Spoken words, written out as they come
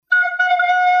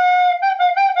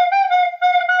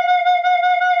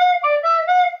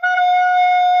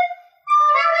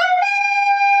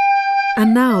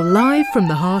And now, live from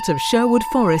the heart of Sherwood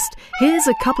Forest, here's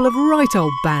a couple of right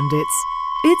old bandits.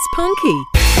 It's Punky.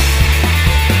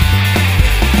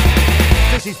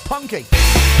 This is Punky.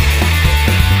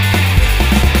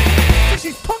 This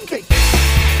is Punky.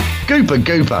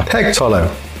 Gooper. Peg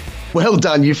Tollo. Well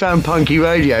done, you found Punky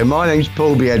Radio. My name's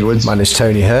Paul B. Edwards. My name's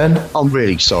Tony Hearn. I'm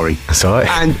really sorry. That's all right.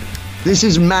 And this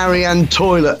is Marianne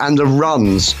Toilet and the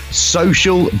Runs,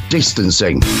 Social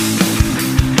Distancing.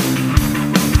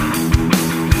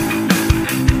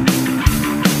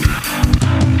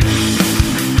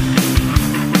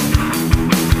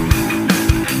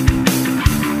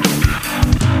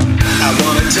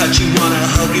 Touch you, wanna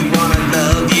hug you, wanna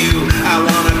love you. I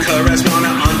wanna caress, wanna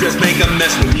undress, make a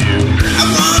mess with you. I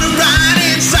wanna ride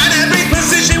inside every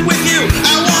position with you.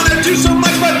 I wanna do so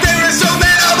much, but there is so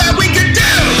little that we can do.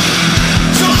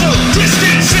 Social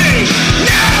distancing,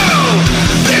 no!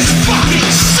 This fucking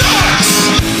sucks!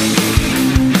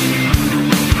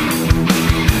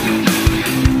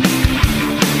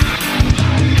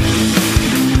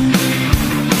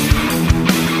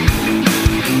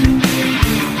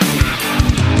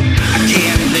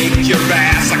 Your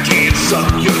ass, I can't suck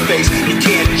your face. You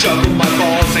can't juggle my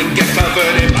balls and get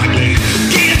covered in my glaze.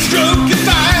 Can't stroke your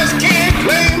thighs, can't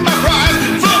claim my prize.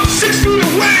 From 6 feet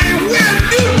away, we're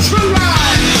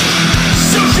neutralized.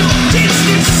 Social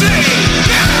distancing,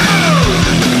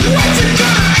 no! What's it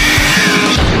gonna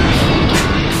end?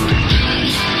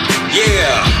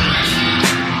 Yeah.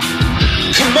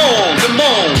 Come on.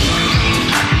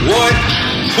 What?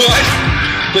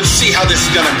 Let's see how this is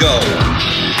gonna go.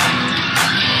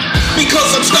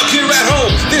 Because I'm stuck here at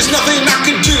home, there's nothing I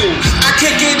can do. I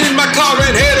can't get in my car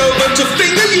and head over to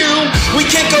finger you. We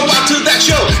can't go out to that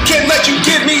show, can't let you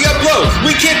give me a blow.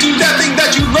 We can't do that thing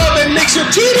that you love and makes your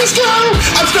titties glow.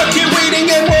 I'm stuck here waiting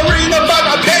and worrying about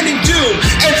my pending doom.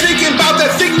 And thinking about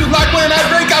that thing you like when I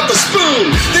break out the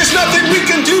spoon. There's nothing we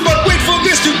can do but wait for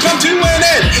this to come to an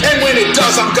end. And when it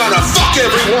does, I'm gonna fuck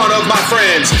every one of my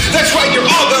friends. That's right, you're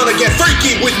all gonna get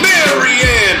freaky with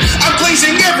Marianne. I'm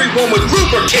glazing everyone with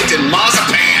lubricant and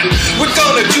marzipan. We're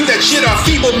gonna do that shit our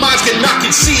feeble minds cannot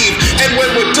conceive. And when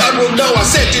we're done, we'll know our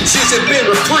sentences have been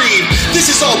reprieved. This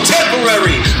is all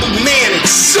temporary, but man, it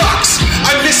sucks.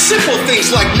 I miss simple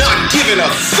things like not giving a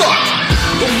fuck.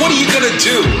 But what are you gonna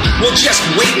do? We'll just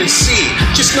wait and see.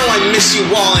 Just know I miss you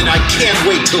all and I can't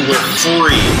wait till we're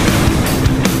free.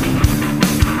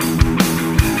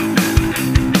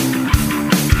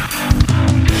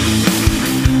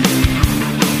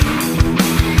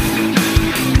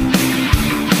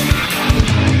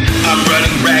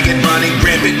 Running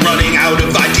rampant, running out of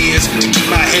ideas to keep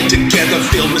my head together,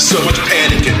 filled with so much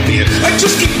panic and fear. I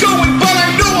just keep going, but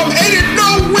I know I'm headed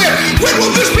nowhere. When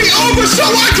will this be over so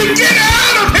I can get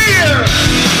out of here?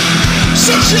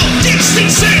 Social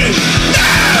distancing,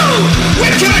 no! When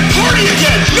can I party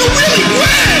again? No, really,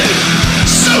 when?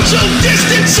 Social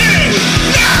distancing,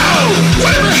 no!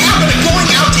 Whatever happened to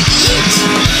going out to eat?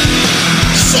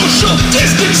 Social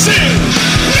distancing,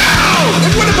 no!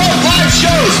 And what about live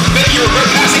shows? Maybe you're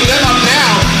passing them up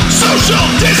now. Social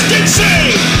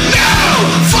distancing, no!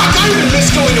 Fuck, I even miss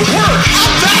going to work.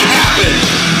 How'd that happen?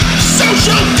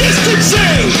 Social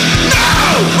distancing,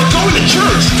 no! We're going to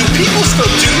church. Do people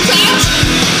still do that?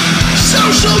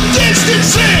 Social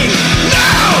distancing,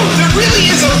 no! There really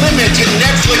is a limit to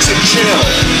Netflix and chill.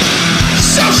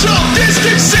 Social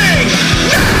distancing,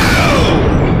 no!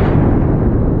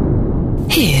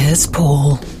 Here's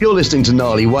Paul. You're listening to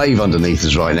Gnarly Wave underneath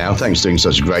us right now. Thanks for doing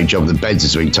such a great job with the beds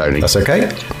this week, Tony. That's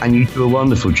okay. And you do a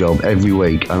wonderful job every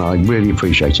week, and I really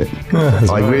appreciate it.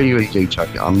 I really, really do,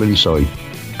 Tony. I'm really sorry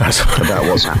about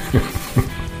what's happening.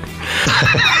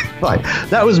 Right,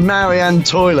 that was Marianne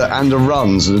Toilet and the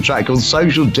Runs, and a track called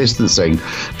Social Distancing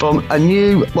from a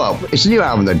new, it's a new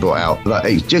album they brought out, but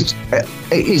it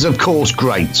is of course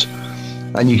great.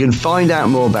 And you can find out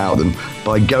more about them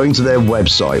by going to their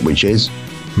website, which is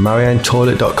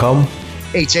MarianneToilet.com.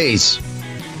 It is.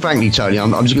 Frankly, Tony,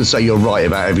 I'm just going to say you're right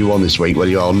about everyone this week,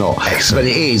 whether you are or not. Excellent.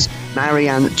 But it is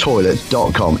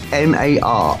MarianneToilet.com.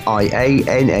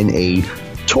 MARIANNE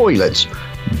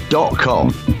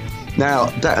Toilet.com.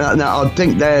 Now, I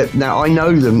think I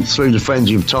know them through the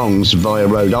Frenzy of Tongues via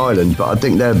Rhode Island, but I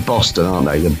think they're Boston, aren't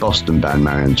they? The Boston band,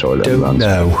 Marianne Toilet. Don't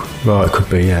know. Well, it could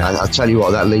be, yeah. And I'll tell you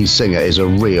what, that lead singer is a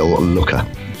real looker.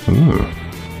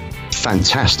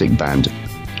 Fantastic band.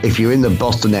 If you're in the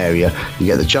Boston area, you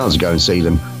get the chance to go and see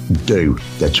them, do.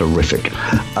 They're terrific.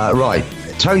 Right,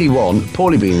 Tony 1,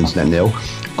 Paulie B, Internet Nil.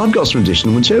 I've got some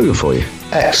additional material for you.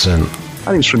 Excellent.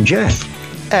 And it's from Jeff.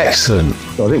 Excellent.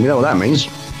 So I think we know what that means.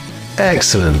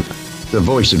 Excellent. The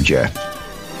voice of Jeff.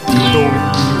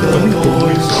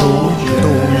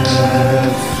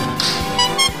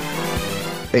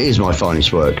 It is my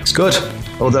finest work. It's good.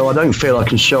 Although I don't feel I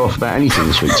can show off about anything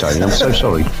this week, Tony. I'm so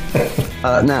sorry.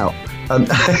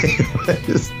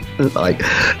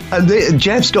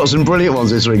 Jeff's got some brilliant ones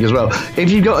this week as well.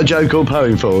 If you've got a joke or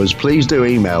poem for us, please do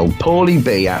email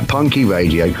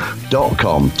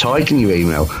paulieb@punkyradio.com. Title your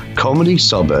email Comedy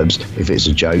Suburbs if it's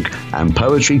a joke, and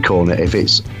Poetry Corner if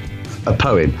it's a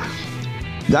poem.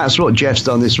 That's what Jeff's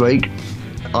done this week.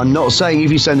 I'm not saying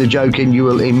if you send a joke in, you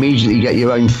will immediately get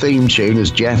your own theme tune, as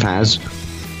Jeff has,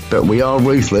 but we are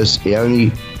ruthless. He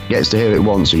only gets to hear it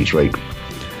once each week.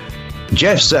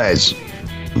 Jeff says,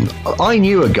 I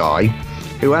knew a guy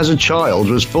who, as a child,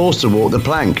 was forced to walk the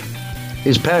plank.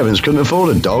 His parents couldn't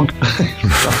afford a dog.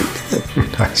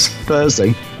 Nice. First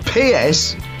thing.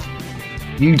 P.S.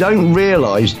 You don't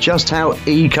realise just how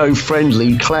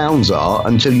eco-friendly clowns are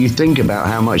until you think about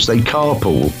how much they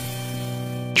carpool.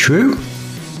 True.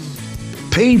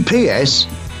 P.S.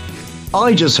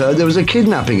 I just heard there was a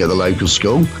kidnapping at the local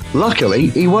school. Luckily,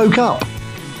 he woke up.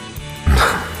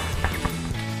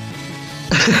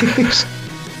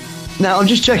 Now, I'm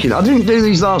just checking. I didn't do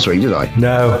these last week, did I?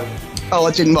 No. Oh,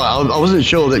 I didn't. I wasn't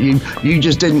sure that you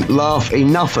just didn't laugh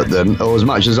enough at them, or as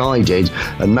much as I did,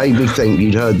 and made me think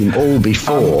you'd heard them all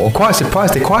before. I'm quite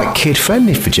surprised. They're quite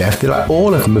kid-friendly for Jeff. They're like,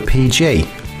 all of them are PG.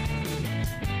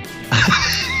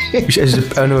 Which is,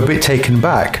 and I'm a bit taken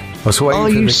back. I was waiting Are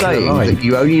for you the saying line. that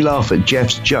you only laugh at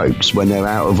Jeff's jokes when they're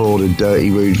out of order, dirty,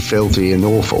 rude, filthy, and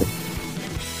awful?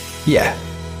 Yeah.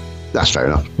 That's fair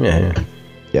enough. Yeah.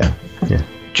 Yeah. Yeah.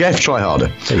 Jeff, try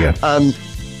harder. There you go.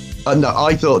 No,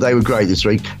 I thought they were great this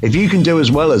week. If you can do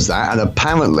as well as that, and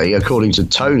apparently, according to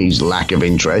Tony's lack of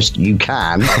interest, you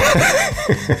can.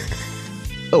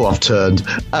 Oh, I've turned.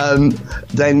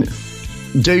 Then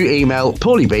do email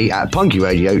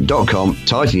paulieb@punkyradio.com,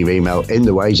 title your email in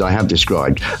the ways I have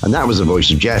described. And that was the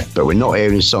voice of Jeff, but we're not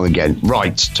hearing his song again.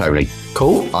 Right, Tony.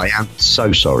 Cool. I am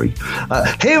so sorry.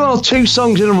 Here are 2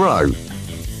 songs in a row.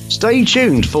 Stay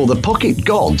tuned for the Pocket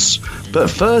Gods, but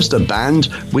first a band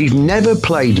we've never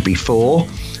played before.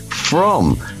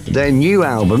 From their new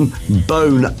album,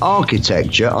 Bone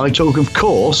Architecture, I talk, of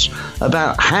course,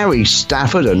 about Harry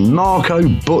Stafford and Marco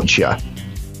Butcher.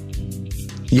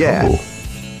 Yeah. Cool.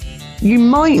 You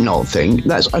might not think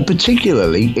that's a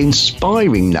particularly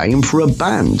inspiring name for a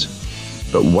band,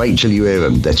 but wait till you hear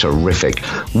them. They're terrific.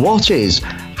 What is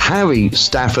Harry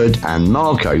Stafford and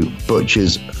Marco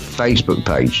Butcher's Facebook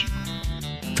page?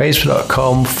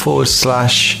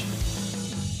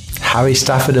 Facebook.com/Harry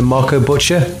Stafford and Marco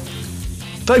Butcher.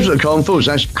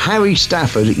 Facebook.com/Harry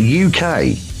Stafford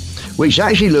UK, which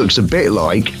actually looks a bit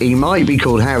like he might be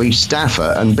called Harry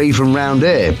Stafford and be from round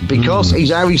here, because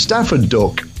he's Harry Stafford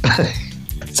Duck.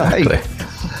 Exactly.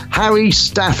 Harry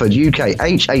Stafford UK,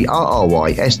 HARRY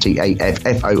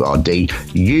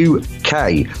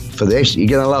UK. For this, you're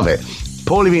going to love it.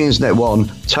 Paulie the Internet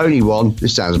 1, Tony 1,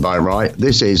 this sounds about right.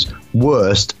 This is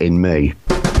Worst in Me.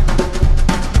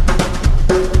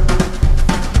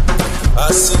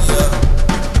 I see ya.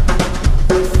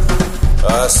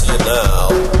 I see you now.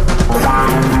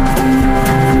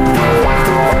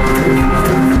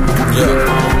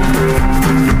 Yeah.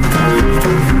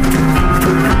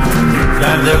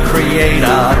 I'm the creator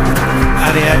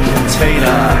and the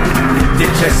agitator,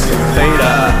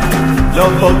 digestivator,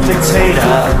 local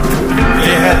dictator.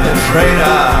 You had the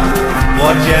traitor,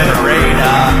 war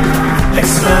generator,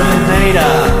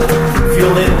 exterminator,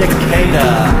 fuel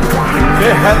indicator. You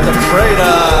had the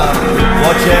traitor,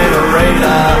 war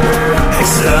generator,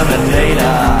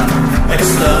 exterminator,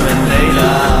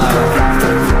 exterminator.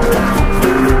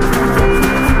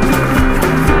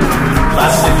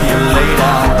 Last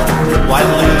simulator, white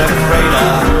lunar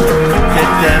crater,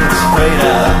 dead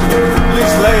demonstrator,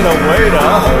 least later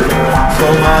waiter,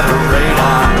 troll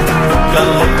moderator, gun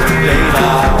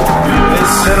liquidator,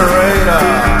 incinerator,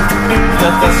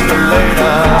 death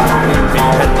escalator,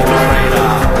 behead the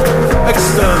traitor,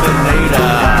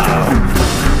 exterminator.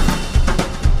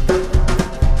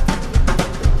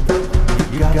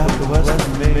 You got the West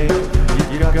of me,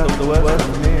 you got the West of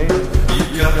me, you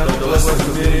got the West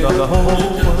of me, the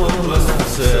whole West of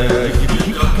say,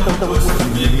 you got the West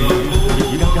of me,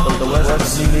 you got the West of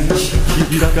me,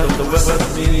 you got the West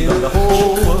of me, the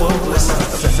whole West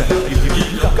of say,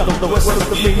 you got the West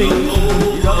of me,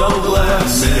 you got the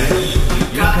West of me, you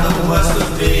got the West of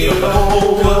me, the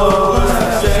whole West of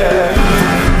say.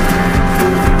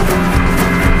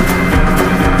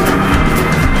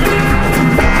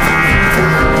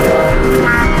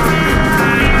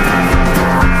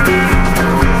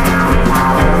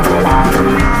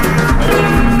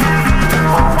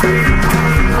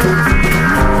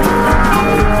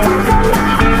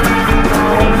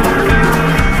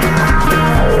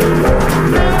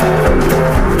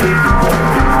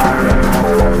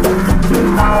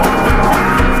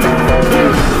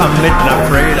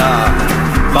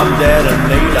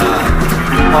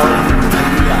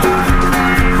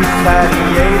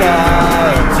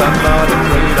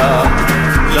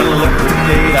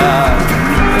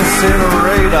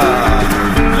 incinerator,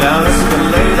 down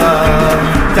escalator,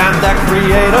 damn that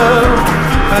creator,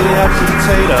 and the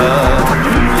agitator,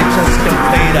 you just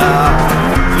complainer,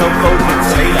 no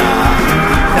potato,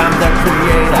 damn that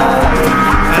creator,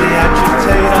 and the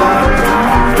agitator,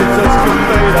 you just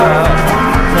complainer,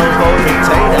 no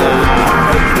potato.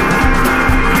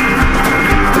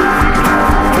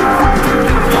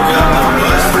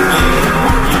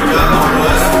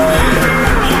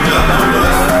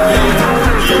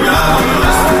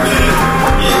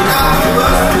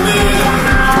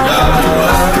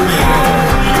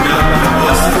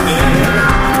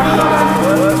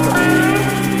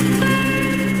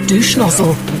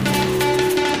 Duschnozzle.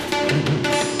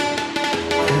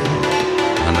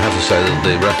 And I have to say that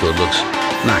the record looks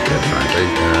knackered, frankly.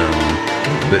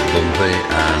 A bit bumpy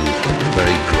and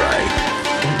very grey.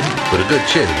 But a good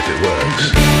tune if it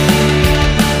works.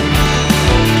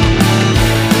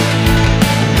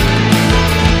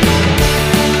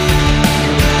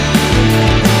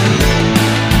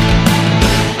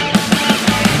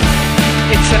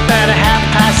 It's about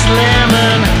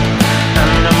 11:30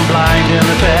 and I'm blind in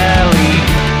the belly.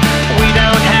 We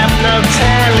don't have no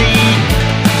telly,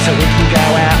 so we can go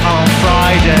out on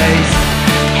Fridays.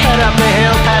 Head up the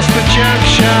hill past the junk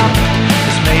shop.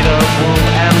 It's made of wool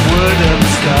and wood and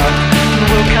stuff. And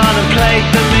we'll contemplate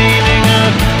the meaning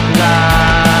of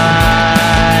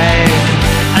life.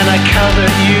 And I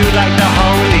covet you like the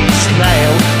holy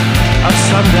snail of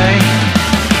Sunday.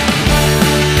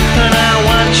 And I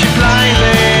want you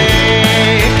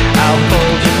blindly, I'll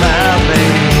hold you loudly.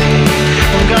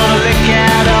 I'm gonna lick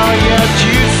out all your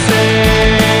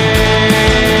juices.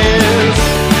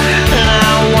 And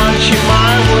I want you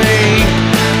my way,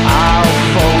 I'll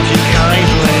fold you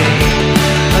kindly.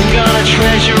 I'm gonna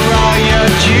treasure all your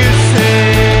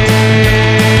juices.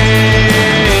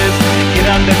 Get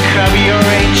undercover your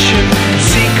ancient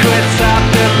secrets of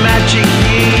the magic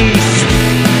yeast.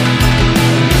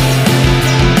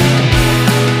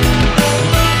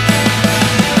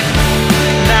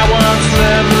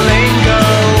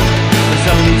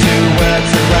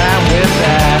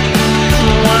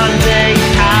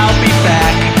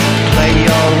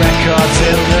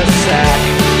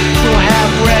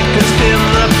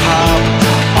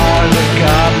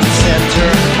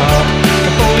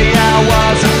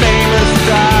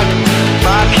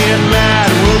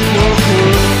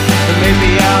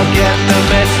 Get the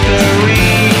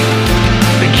mystery,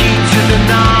 the key to the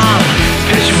knob.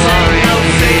 Peshwari,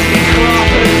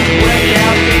 break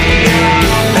out the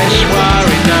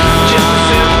Peshwari knob. Just a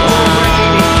simple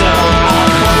rainy song.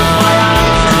 I'll close my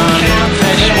eyes and count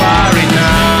Peshwari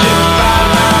knob. Just buy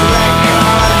my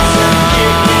records and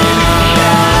give me the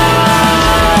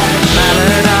cash.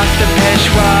 Ballad of the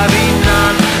Peshwari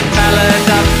knob. Ballad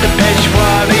of the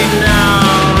Peshwari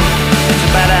knob. It's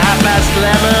about 11:30.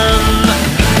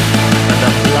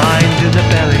 Blind in the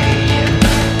belly.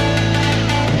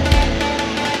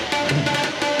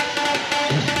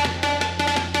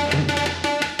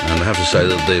 And I have to say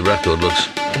that the record looks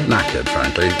knackered,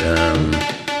 frankly. A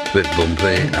bit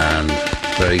bumpy and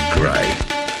very grey.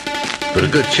 But a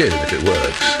good tune if it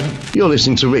works. You're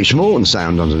listening to Rich Morton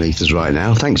sound underneath us right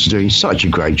now. Thanks for doing such a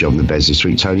great job in the Bez this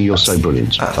week, Tony. You're so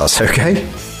brilliant. That's okay.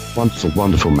 Wonderful,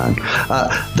 wonderful man.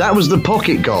 That was the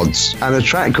Pocket Gods and a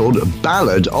track called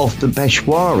Ballad of the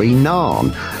Peshwari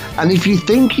Naan. And if you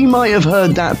think you might have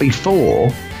heard that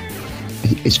before,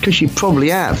 it's because you probably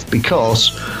have,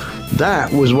 because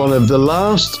that was one of the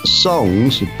last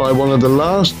songs by one of the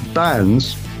last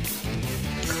bands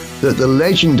that the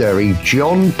legendary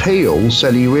John Peel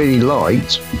said he really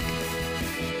liked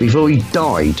before he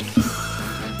died.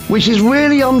 Which is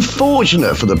really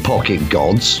unfortunate for the Pocket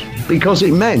Gods, because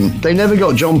it meant they never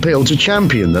got John Peel to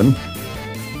champion them,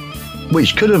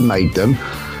 which could have made them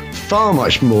far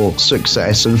much more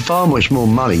success and far much more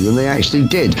money than they actually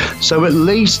did. So at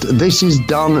least this is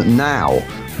done now.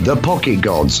 The Pocket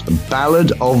Gods,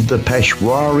 Ballad of the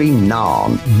Peshwari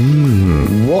Naan.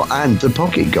 What? And the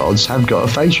Pocket Gods have got a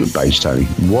Facebook page, Tony.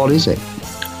 What is it?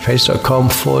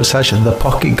 Facebook.com/The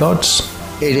Pocket Gods.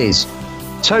 It is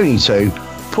Tony 2,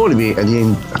 Paulie B and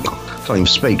the can't even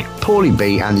speak. Paulie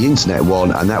B and the Internet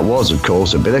One, and that was, of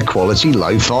course, a bit of quality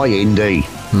lo-fi indie.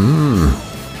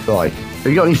 Right. Have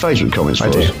you got any Facebook comments for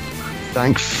us? I do.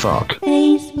 Thank fuck.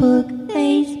 Facebook,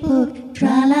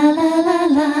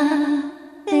 tra-la-la-la-la.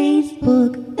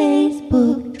 Facebook,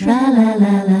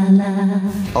 tra-la-la-la-la.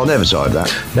 I'll never type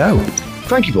that. No.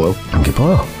 Frankie Boyle. Frankie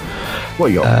Boyle.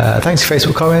 What you got? Thanks for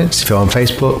Facebook comments. If you're on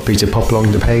Facebook, please do pop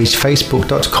along the page,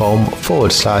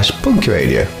 facebook.com/Punky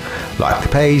Radio. Like the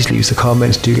page, leave us a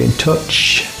comment, do get in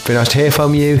touch. Very nice to hear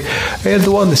from you. We had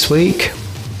the one this week.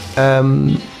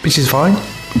 which is fine.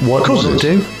 One will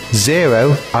do.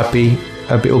 0, I'd be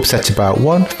upset about.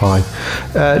 1, fine.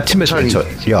 Tim has been in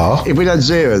touch. Yeah. If we'd had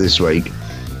 0 this week,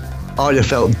 I'd have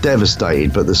felt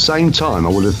devastated, but at the same time, I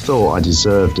would have thought I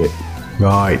deserved it.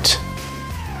 Right.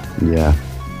 Yeah.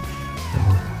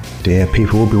 Dear,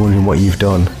 people will be wondering what you've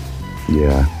done.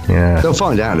 Yeah. They'll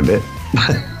find out in a bit.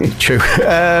 True.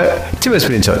 Tim has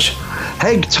been in touch.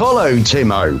 Heg Tollo,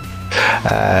 Timo.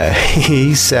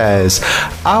 He says,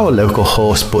 our local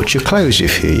horse butcher closed a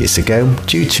few years ago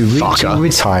due to reaching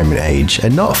retirement age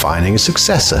and not finding a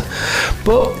successor.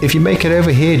 But if you make it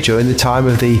over here during the time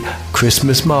of the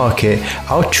Christmas market,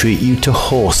 I'll treat you to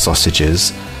horse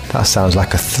sausages. That sounds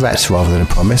like a threat rather than a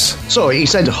promise. Sorry, he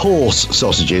said horse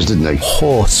sausages, didn't he?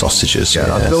 Horse sausages, yeah.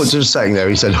 Yes. I thought just saying there,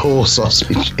 he said horse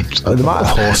sausages. They might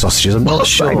have horse sausages, I'm not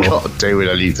sure. They can't do with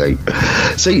anything.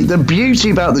 See, the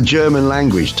beauty about the German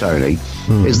language, Tony,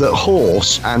 is that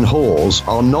horse and whores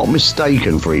are not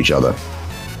mistaken for each other.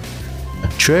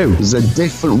 True. They're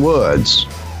different words.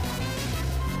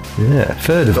 Yeah,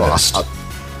 Förderwurst.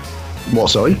 What,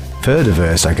 sorry?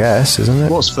 Förderwurst, I guess, isn't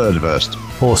it? What's Förderwurst?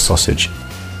 Horse sausage.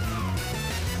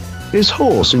 Is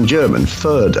horse in German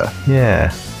Förder?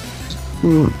 Yeah.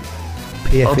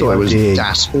 I thought it was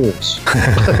Das Horse.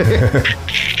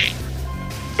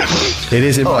 It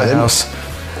is in my house.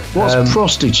 What's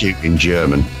prostitute in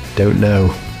German? Don't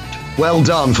know. Well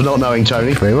done for not knowing,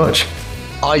 Tony. Very much.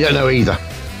 I don't know either.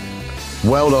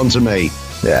 Well done to me.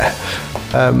 Yeah.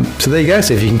 So there you go.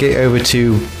 So if you can get over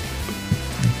to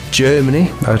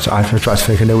Germany, I've tried to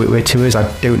think I know where Timo is. I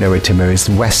don't know where Timo is.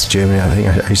 West Germany,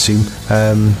 I assume.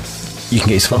 You can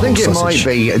get some I think it sausage.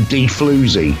 might be a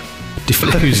defloozy.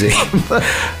 Defloozy.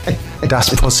 Das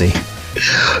Pussy.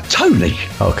 Tony.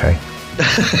 Okay.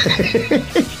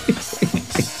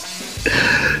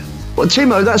 Well,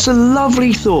 Timo, that's a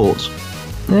lovely thought.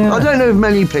 Yeah. I don't know of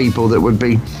many people that would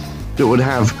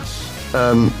have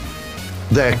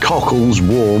their cockles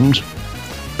warmed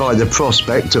by the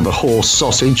prospect of a horse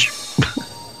sausage.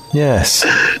 Yes.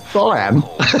 But I am.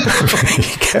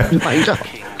 Made up.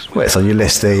 Well, it's on your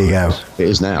list. There you go. It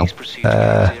is now.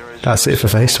 That's it for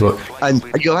Facebook. And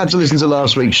you'll have to listen to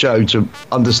last week's show to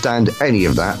understand any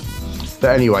of that.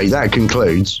 But anyway, that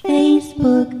concludes.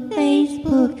 Facebook,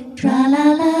 tra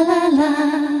la la la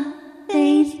la.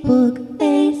 Facebook,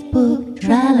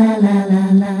 tra la la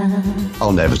la la.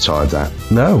 I'll never tire of that.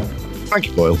 No. Thank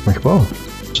you, Boyle. Thank you, Boyle.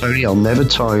 Tony, I'll never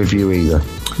tire of you either.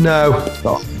 No.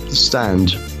 But I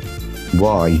understand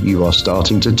why you are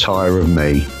starting to tire of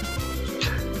me.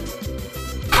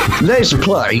 Let's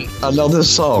play another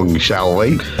song, shall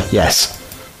we? Yes.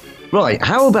 Right,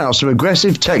 how about some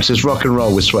aggressive Texas rock and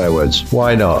roll with swear words?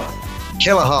 Why not?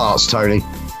 Killer Hearts, Tony.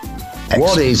 Excellent.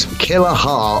 What is Killer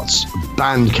Hearts'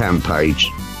 Bandcamp page?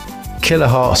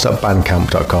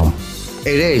 killerhearts.bandcamp.com.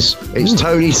 It is. It's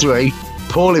Tony 3,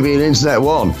 Paulie being Internet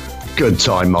 1. Good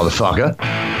time, motherfucker.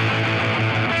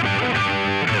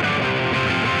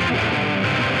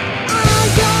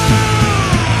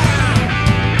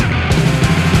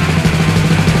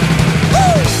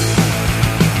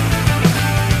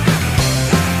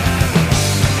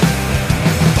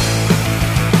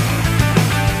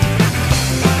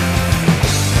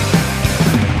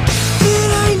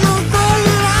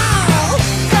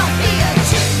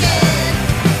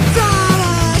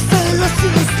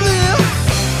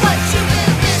 What you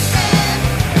been missing?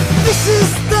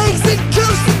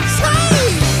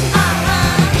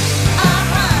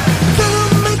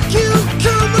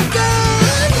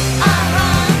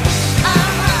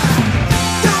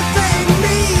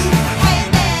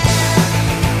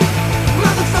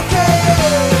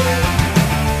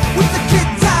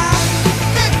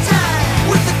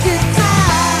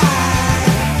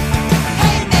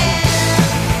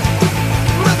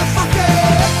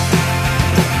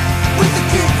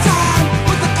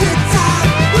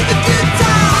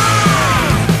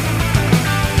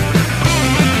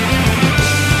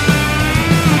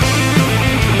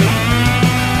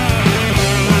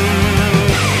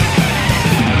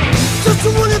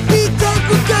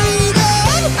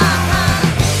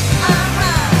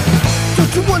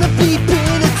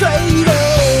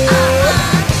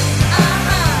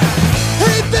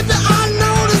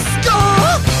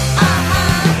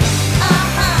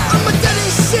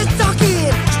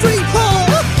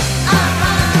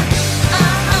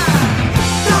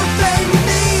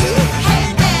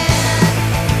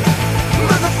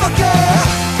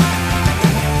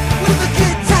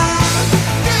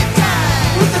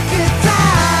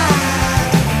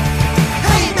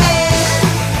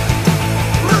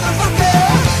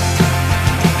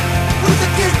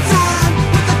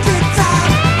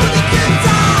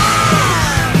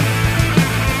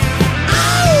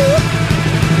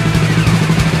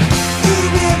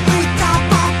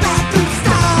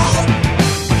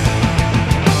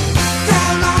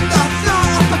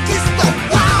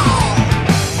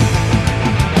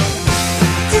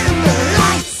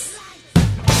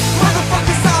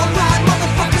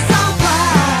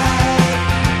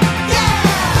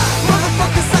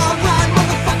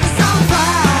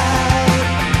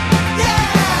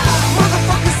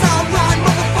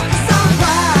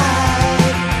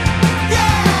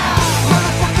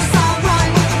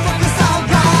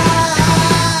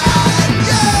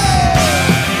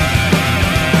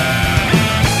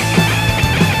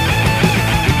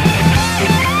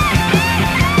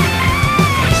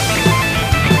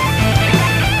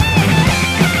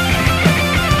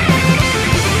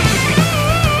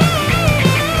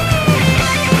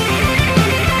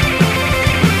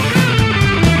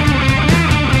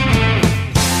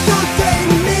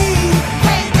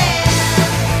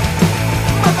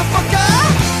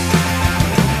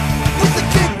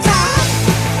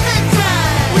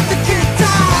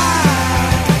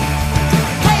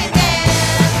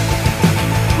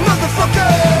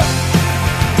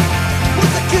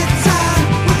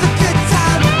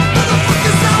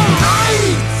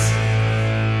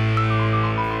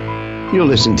 You're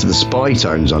listening to the Spy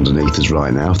Tones underneath us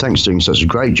right now. Thanks for doing such a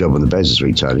great job on the Bez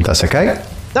read, Tony. That's okay.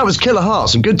 That was Killer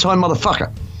Hearts and Good Time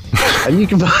Motherfucker. And you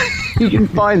can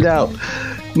find out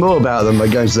more about them by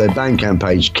going to their Bandcamp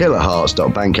page,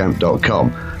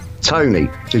 killerhearts.bandcamp.com. Tony,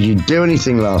 did you do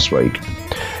anything last week?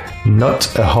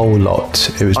 Not a whole lot.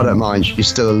 It was. I don't mind. You're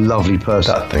still a lovely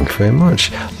person. Thank you very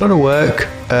much. A lot of work,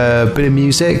 a bit of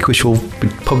music, which we'll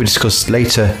probably discuss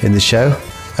later in the show.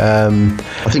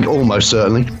 I think almost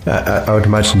certainly. I would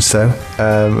imagine so.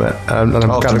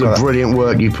 After the brilliant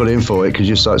work you put in for it, because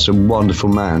you're such a wonderful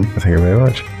man. Thank you very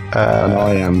much. And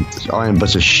I am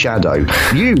but a shadow.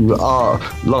 You are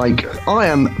like, I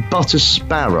am but a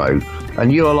sparrow,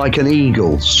 and you are like an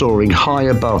eagle soaring high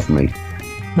above me.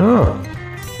 Oh.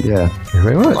 Yeah. Thank you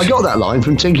very much. I got that line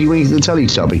from Tinky Winky the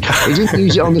Teletubby. He didn't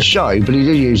use it on the show, but he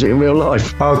did use it in real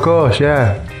life. Oh, of course,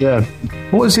 yeah. Yeah.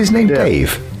 What was his name? Yeah.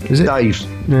 Dave? Is it? Dave.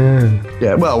 Yeah.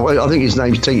 Yeah, well, I think his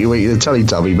name's Tinky Winky the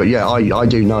Teletubby, but yeah, I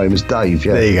do know him as Dave,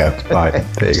 yeah. There you go. Right,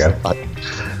 there you go.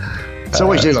 So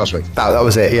what did you do last week? That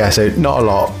was it, yeah, so not a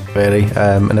lot, really,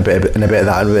 and a bit of that and a bit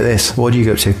of this. What did you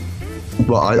go up to?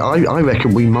 Well, I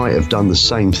reckon we might have done the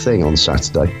same thing on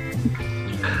Saturday.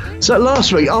 So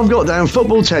last week, I've got down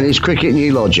football, tennis, cricket,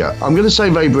 new lodger. I'm going to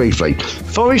say very briefly,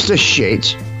 Forest are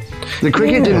shit. The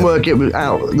cricket didn't work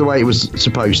out the way it was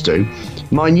supposed to.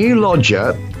 My new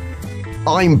lodger,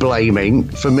 I'm blaming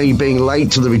for me being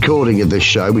late to the recording of this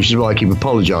show, which is why I keep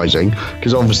apologising,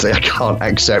 because obviously I can't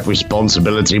accept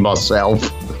responsibility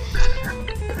myself.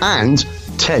 And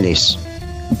tennis.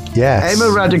 Yes.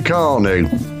 Emma Raducanu.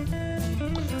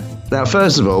 Now,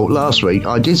 first of all, last week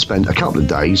I did spend a couple of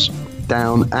days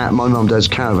down at my mum and dad's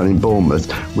caravan in Bournemouth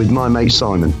with my mate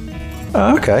Simon.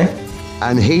 Oh, okay.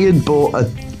 And he had bought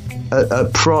a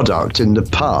product in the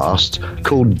past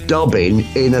called dubbing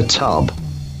in a tub,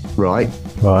 right?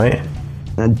 Right.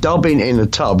 And dubbing in a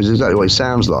tub is exactly what it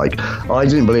sounds like. I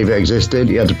didn't believe it existed.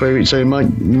 He had to prove it to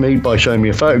me by showing me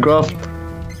a photograph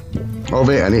of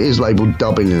it, and it is labelled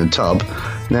dubbing in a tub.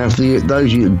 Now, for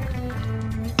those of you who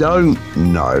don't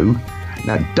know,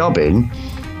 now dubbing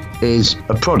is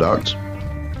a product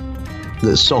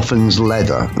that softens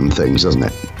leather and things, doesn't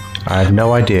it? I had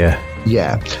no idea.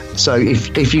 Yeah. So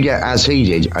if you get, as he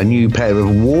did, a new pair of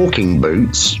walking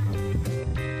boots,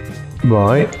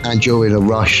 right, and you're in a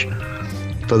rush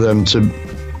for them to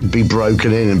be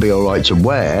broken in and be all right to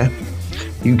wear,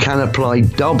 you can apply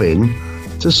dubbing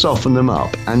to soften them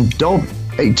up. And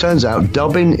it turns out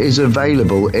dubbing is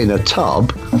available in a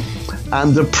tub,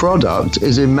 and the product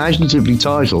is imaginatively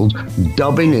titled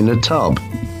Dubbing in a Tub.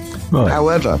 Right.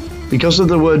 However, because of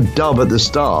the word dub at the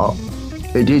start,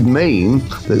 it did mean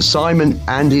that Simon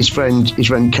and his friend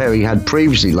Kerry had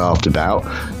previously laughed about,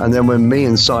 and then when me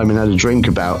and Simon had a drink,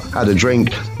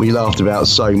 we laughed about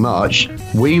so much,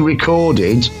 we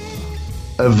recorded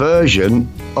a version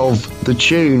of the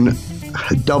tune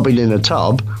Dubbing in a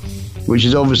Tub, which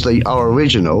is obviously our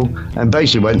original, and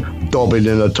basically went, dubbing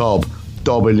in a tub,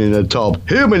 dubbing in a tub,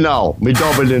 hear me now, me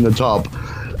dubbing in a tub.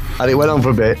 And it went on for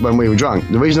a bit when we were drunk.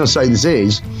 The reason I say this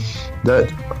is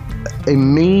that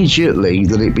immediately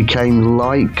that it became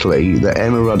likely that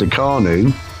Emma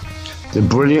Raducanu, the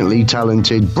brilliantly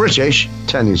talented British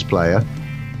tennis player,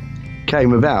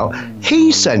 came about,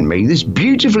 he sent me this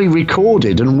beautifully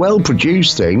recorded and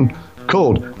well-produced thing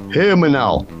called Hear Me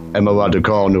Now, Emma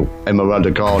Raducanu,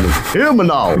 Hear Me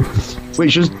Now,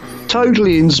 which was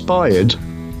totally inspired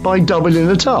by Dubbing in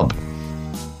a Tub.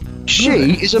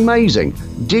 She is amazing.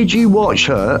 Did you watch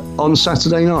her on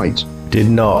Saturday night? Did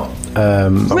not.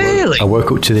 Really? I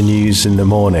woke up to the news in the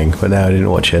morning, but now I didn't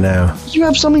watch it now. Did you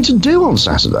have something to do on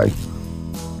Saturday?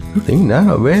 I think no,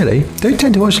 not really. Don't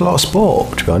tend to watch a lot of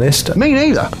sport, to be honest. Me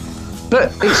neither.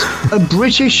 But it's a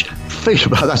British...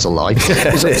 that's a lie.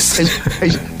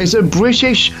 It's a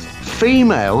British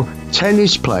female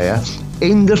tennis player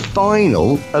in the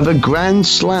final of a Grand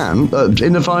Slam,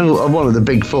 in the final of one of the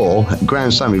big four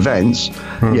Grand Slam events,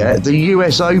 the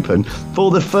US Open, for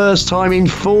the first time in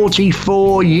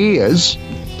 44 years,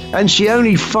 and she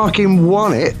only fucking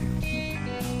won it.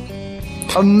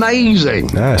 Amazing.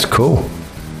 That's cool.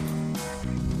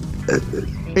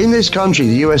 In this country,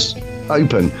 the US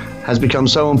Open has become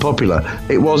so unpopular,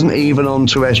 it wasn't even on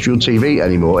terrestrial TV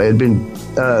anymore.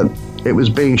 It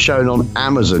was being shown on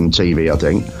Amazon TV, I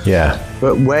think. Yeah.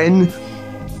 But when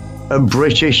a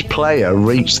British player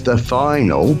reached the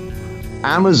final,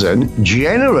 Amazon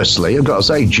generously, I've got to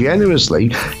say generously,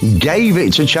 gave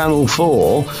it to Channel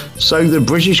 4 so the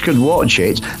British could watch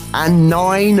it, and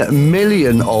 9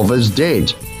 million of us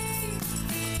did.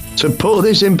 To put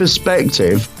this in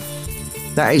perspective,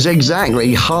 that is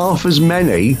exactly half as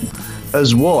many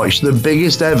has watched the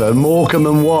biggest ever Morecambe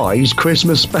and Wise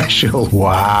Christmas special.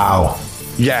 Wow.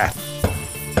 Yeah,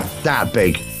 that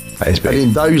big. That is big. And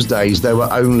in those days, there were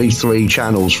only 3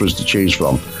 channels for us to choose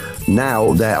from.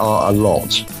 Now there are a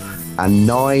lot. And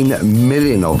 9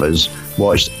 million of us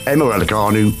watched Emma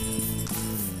Raducanu,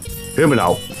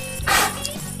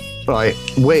 right,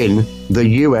 win the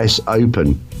US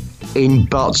Open in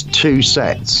but 2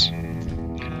 sets.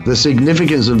 The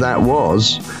significance of that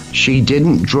was she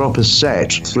didn't drop a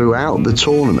set throughout the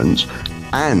tournament,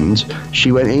 and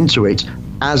she went into it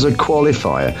as a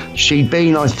qualifier. She'd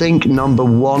been, I think, number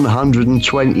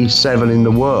 127 in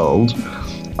the world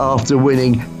after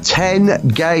winning 10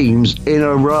 games in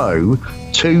a row,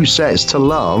 2 sets to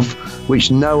love,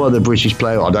 which no other British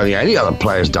player, I don't think any other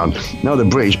player's done, no other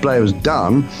British player has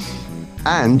done.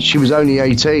 And she was only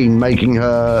 18, making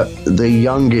her the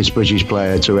youngest British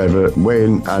player to ever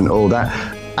win and all that.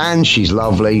 And she's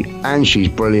lovely, and she's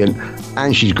brilliant,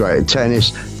 and she's great at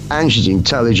tennis, and she's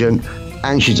intelligent,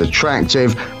 and she's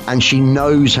attractive, and she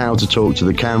knows how to talk to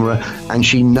the camera, and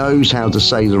she knows how to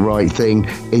say the right thing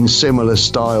in similar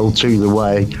style to the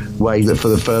way that for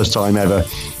the first time ever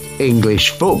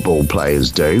English football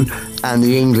players do. And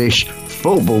the English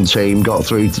football team got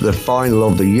through to the final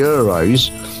of the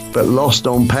Euros, but lost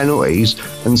on penalties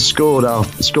and scored our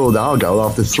goal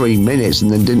after 3 minutes and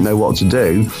then didn't know what to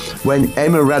do. When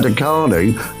Emma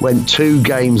Raducanu went 2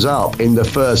 games up in the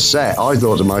first set, I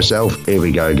thought to myself, here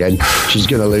we go again, she's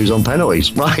going to lose on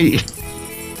penalties, right?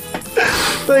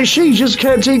 But she just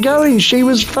kept it going. She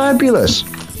was fabulous.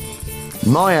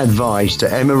 My advice to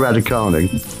Emma Raducanu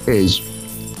is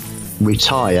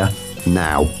retire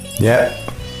now. Yeah.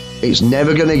 It's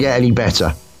never going to get any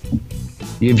better.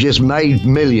 You've just made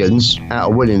millions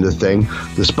out of winning the thing.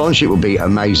 The sponsorship will be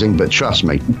amazing, but trust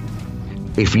me,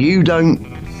 if you don't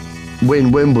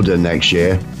win Wimbledon next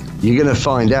year, you're going to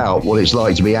find out what it's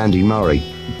like to be Andy Murray.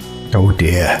 Oh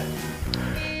dear.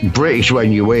 British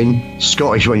when you win,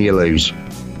 Scottish when you lose.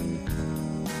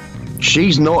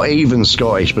 She's not even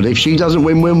Scottish, but if she doesn't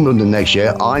win Wimbledon next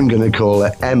year, I'm going to call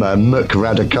her Emma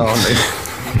McRaducanu.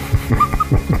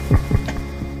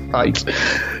 Right.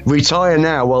 Retire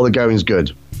now while the going's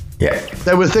good. Yeah.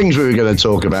 There were things we were going to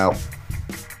talk about.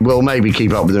 We'll maybe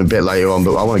keep up with them a bit later on,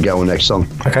 but I want to get on the next song.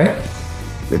 Okay.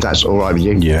 If that's all right with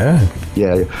you. Yeah.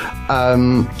 Yeah.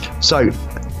 So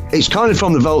it's kind of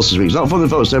from the Vaults this week. It's not from the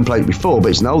Vaults they played before,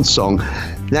 but it's an old song.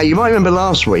 Now, you might remember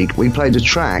last week we played a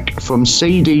track from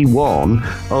CD1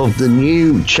 of the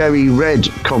new Cherry Red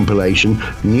compilation,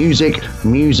 Music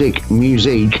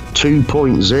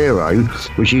 2.0,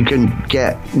 which you can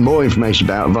get more information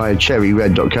about via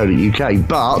cherryred.co.uk.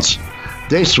 But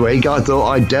this week I thought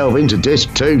I'd delve into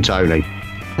disc 2, Tony.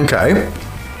 Okay.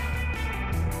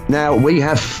 Now, we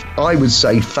have, I would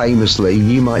say famously,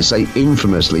 you might say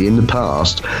infamously in the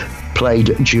past,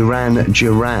 played Duran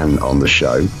Duran on the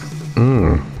show.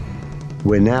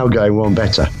 We're now going one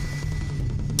better.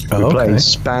 We're playing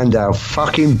Spandau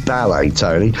fucking Ballet,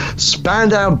 Tony.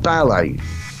 Spandau Ballet.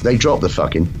 They dropped the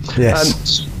fucking.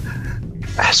 Yes.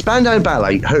 Spandau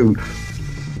Ballet, who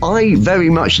I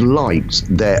very much liked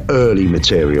their early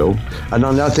material, and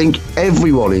I think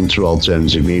everyone into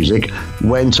alternative music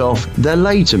went off their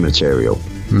later material.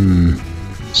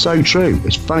 So true.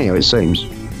 It's funny how it seems.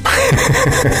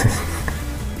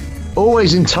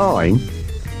 Always in time.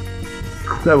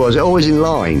 No, was it always in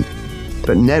line,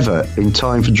 but never in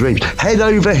time for dreams. Head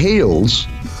over heels.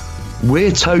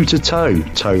 We're toe to toe,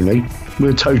 Tony.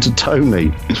 We're toe to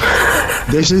Tony.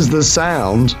 This is the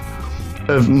sound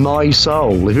of my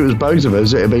soul. If it was both of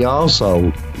us, it'd be our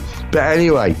soul. But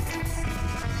anyway,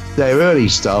 their early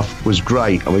stuff was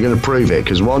great, and we're going to prove it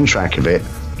because one track of it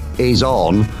is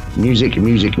on Music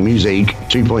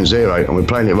 2.0, and we're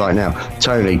playing it right now.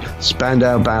 Tony,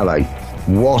 Spandau Ballet.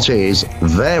 What is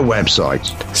their website?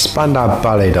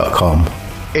 SpandauBallet.com.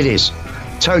 It is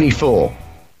Tony 4,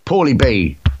 Paulie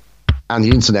B, and the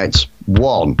Internet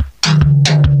 1.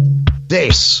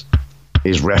 This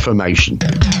is Reformation.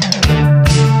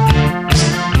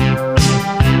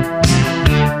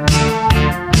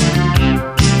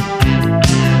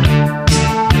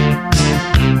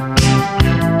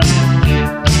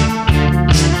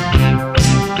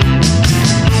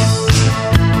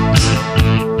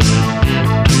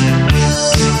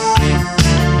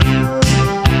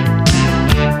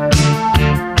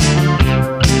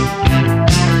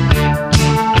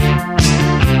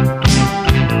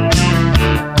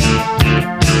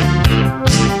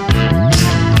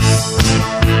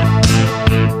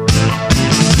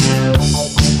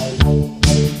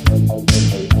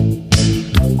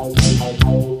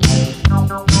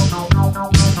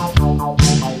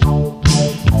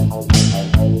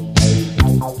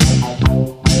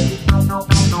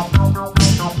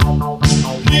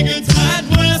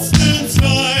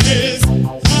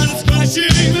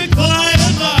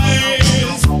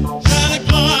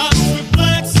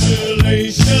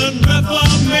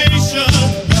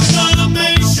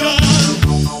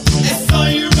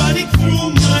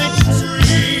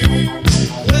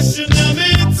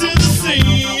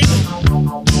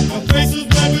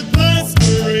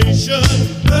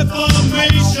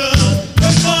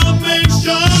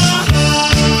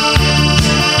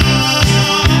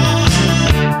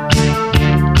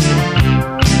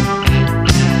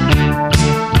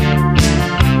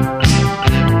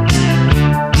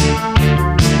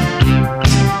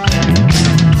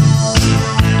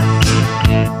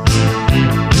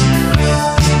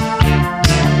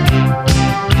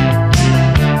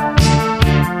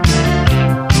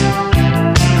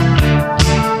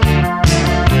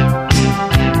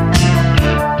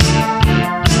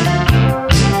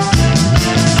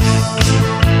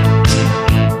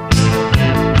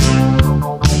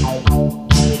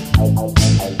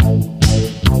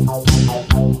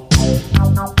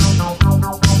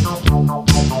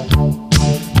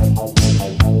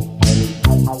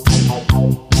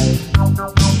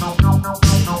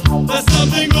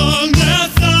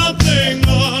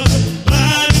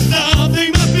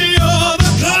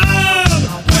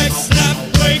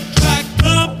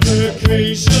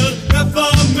 Reformation,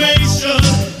 reformation,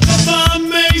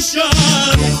 reformation.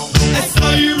 I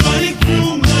saw you running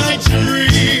through my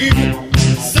dream.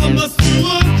 Summer through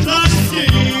a classy.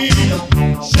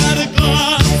 Shattered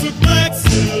glass,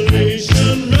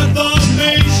 reflexionation,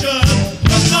 reformation,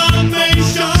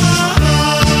 reformation.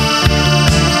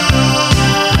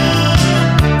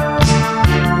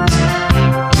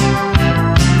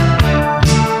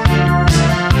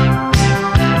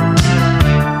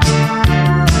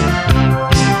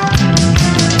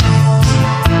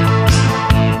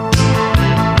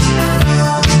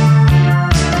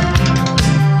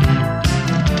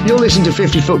 You're listening to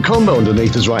 50-Foot Combo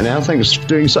underneath us right now. Thanks for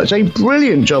doing such a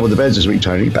brilliant job with the beds this week,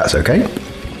 Tony. That's okay.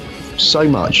 So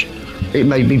much. It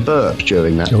made me burp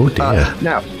during that. Oh, dear.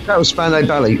 Now, that was Spandau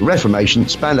Ballet, Reformation,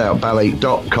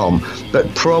 SpandauBallet.com.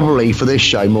 But probably for this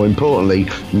show, more importantly,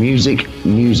 Music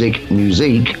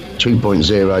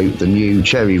 2.0, the new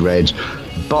Cherry Red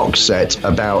box set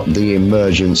about the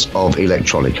emergence of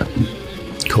electronica.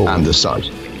 Cool. And the such.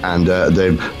 And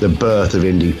the birth of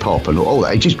indie pop and all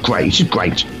that. It's just great. It's just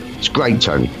great. It's great,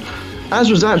 Tony. As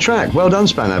was that track. Well done,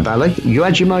 Spandau Ballet. You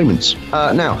had your moments.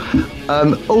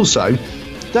 Also,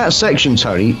 that section,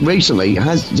 Tony, recently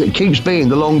it keeps being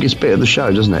the longest bit of the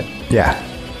show, doesn't it? Yeah.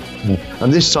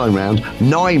 And this time round,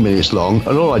 9 minutes long,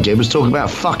 and all I did was talk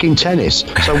about fucking tennis.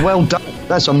 So well done.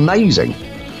 That's amazing.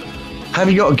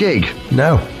 Have you got a gig?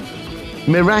 No.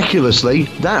 Miraculously,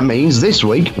 that means this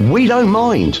week we don't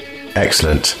mind.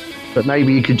 Excellent. But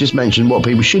maybe you could just mention what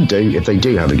people should do if they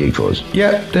do have a gig for us.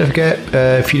 Yeah, don't forget,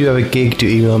 if you do have a gig, do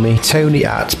email me,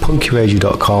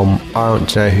 tony@punkyradio.com. I want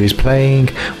to know who's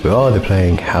playing, where are they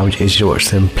playing, how easy to watch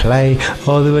them play,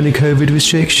 are there any COVID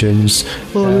restrictions?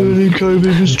 Are there any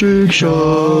COVID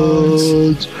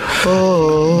restrictions?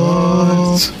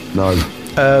 No.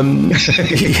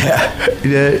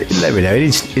 Let me know.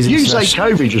 You say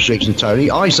COVID restrictions, Tony.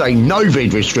 I say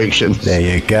no-vid restrictions. There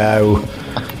you go.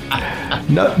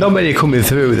 Not many are coming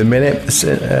through at the minute, so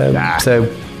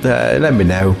let me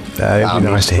know. It'd be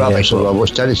nice to hear. Rubbish, I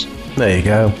watch tennis. There you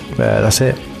go. That's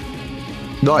it.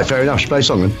 Right, fair enough. Should play a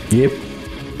song then? Yep.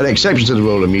 An exception to the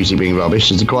rule of music being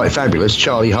rubbish is the quite fabulous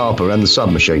Charlie Harper and the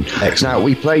Submachine. Excellent. Now,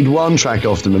 we played one track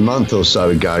off them a month or so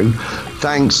ago,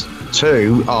 thanks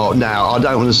to, now, I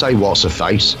don't want to say What's a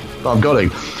Face, but I've got to.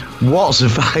 What's a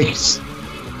Face?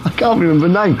 I can't remember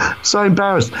the name. So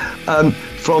embarrassed.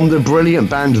 From the brilliant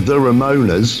band The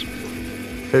Ramonas,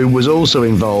 who was also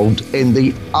involved in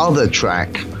the other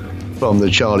track from the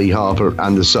Charlie Harper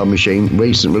and the Submachine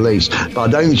recent release. But I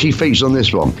don't think she features on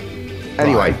this one.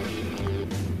 Anyway,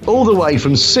 all the way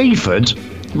from Seaford,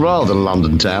 rather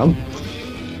London town,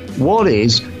 what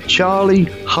is Charlie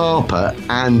Harper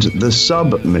and the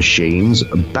Submachine's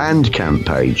Bandcamp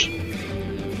page?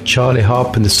 Charlie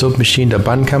Harper and the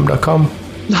Submachine.bandcamp.com?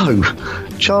 No,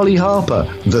 Charlie Harper,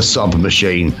 the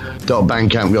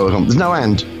Submachine.bandcamp.com. There's no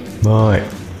and. Right.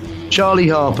 Charlie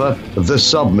Harper, the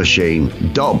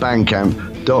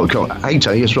Submachine.bandcamp.com. Hey,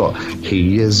 Tony, guess what?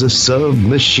 He is a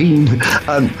submachine.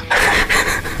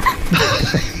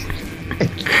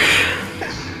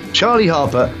 Charlie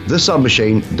Harper, the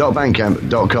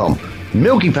Submachine.bandcamp.com.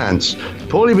 Milky Pants,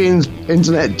 Paulie Beans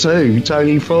Internet 2,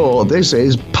 Tony 4. This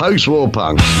is Post-War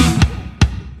Punk.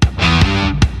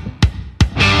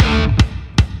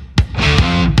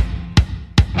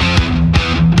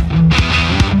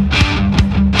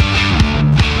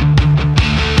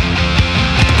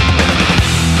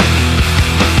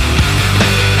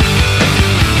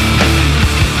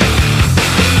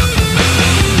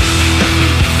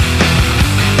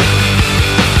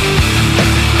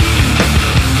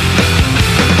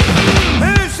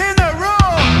 Who's in the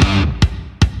room?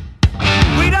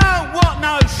 We don't want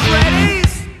no shred.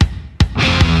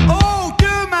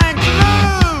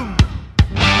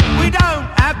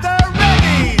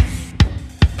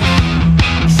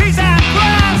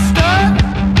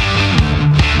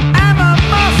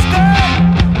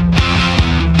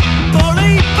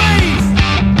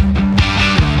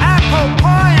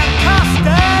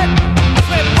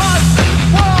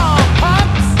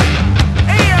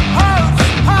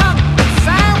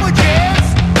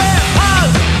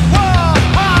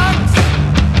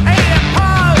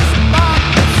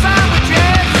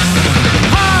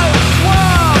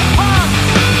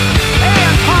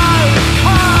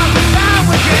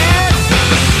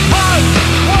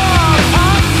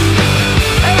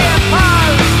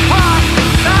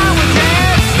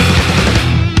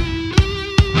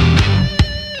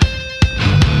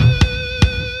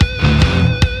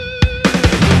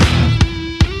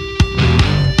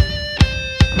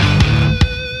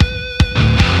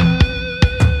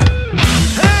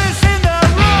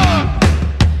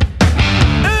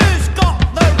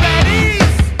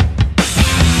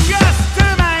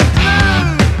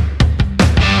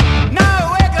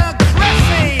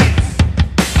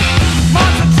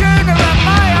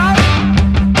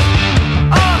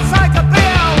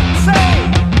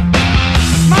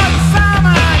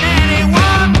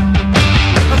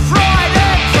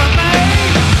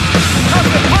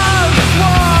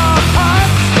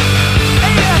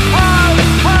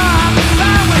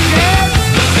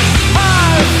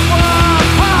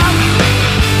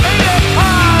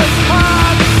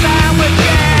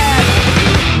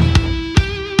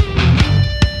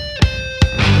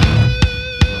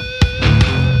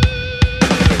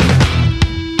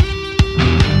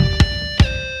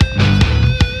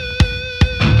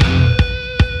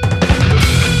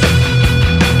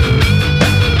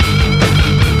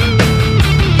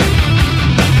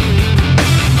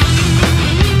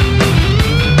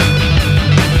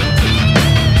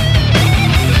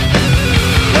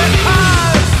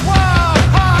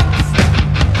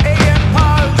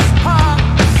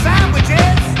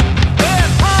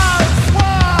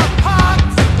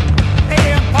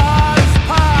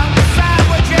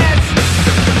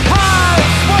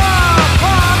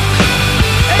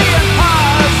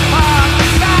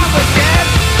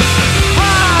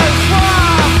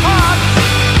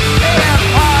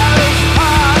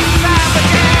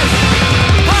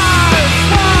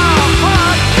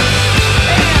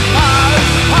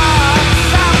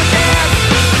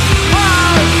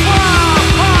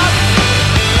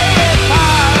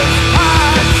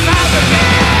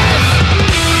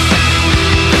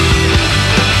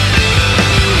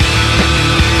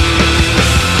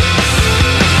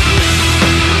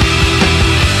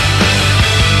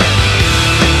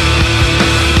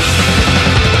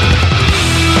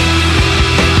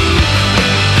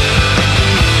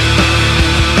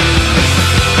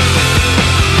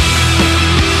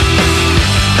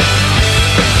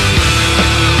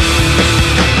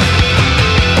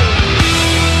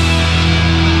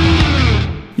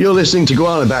 You're listening to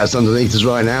Guana Bats underneath us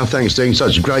right now. Thanks for doing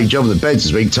such a great job on the beds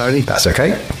this week, Tony. That's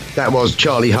okay. That was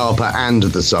Charlie Harper and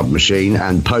the Submachine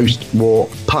and Post-War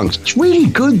Punks. It's really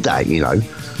good, that, you know.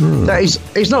 That is,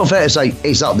 it's not fair to say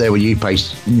it's up there with UK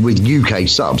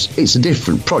subs. It's a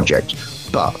different project,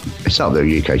 but it's up there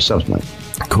with UK subs, mate.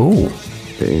 Cool.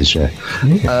 It is, yeah.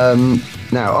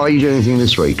 Now, are you doing anything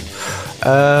this week?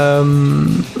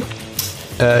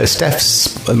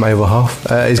 Steph's, my other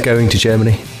half, is going to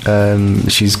Germany.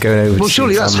 She's going over. Well, to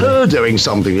surely that's family. her doing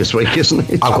something this week, isn't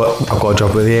it? I've got a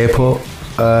job at the airport.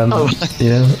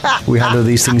 Yeah, we handle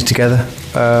these things together.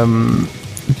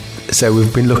 So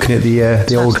we've been looking at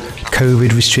the old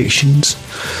COVID restrictions.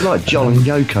 Like John and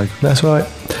Yoko. That's right.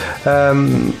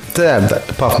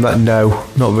 Apart from that, no,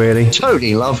 not really.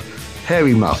 Tony, love,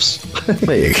 hairy muffs.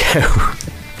 There you go.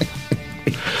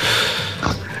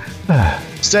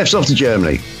 Steph's off to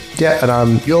Germany. Yeah,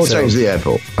 and You're taking to the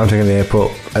airport. I'm taking the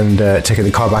airport and taking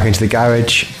the car back into the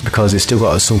garage because it's still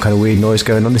got some kind of weird noise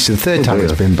going on. This is the third time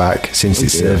it's been back since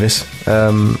its service.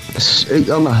 I'm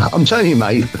telling you,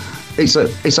 mate, it's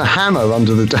a hammer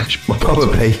under the dashboard.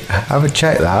 Probably. I would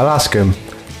check that. I'll ask him.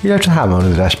 You left a hammer under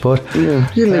the dashboard? Yeah,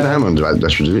 you didn't leave a hammer under the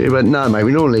dashboard, did you? He went, no, mate,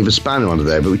 we normally leave a spanner under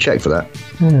there, but we checked for that.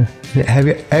 Yeah. Have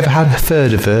you ever had a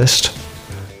third of first?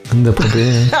 And they'll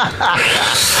probably,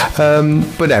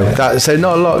 but no, so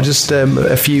not a lot, just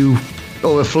a few.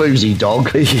 Or a floozy dog.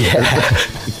 Yeah.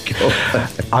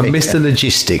 I missed the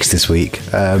logistics this week.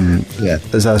 Yeah.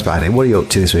 That's about it. What are you up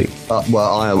to this week?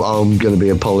 Well, I'm going to be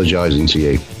apologising to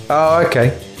you. Oh,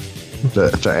 okay.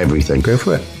 For everything. Go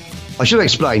for it. I should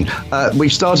explain. We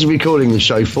started recording the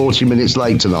show 40 minutes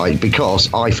late tonight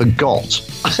because I forgot.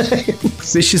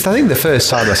 This is, I think, the first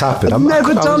time that's happened. I've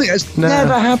never done it. It's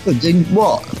never happened in,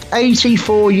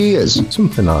 84 years?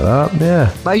 Something like that,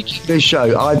 yeah. Making this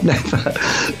show, I've never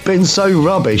been so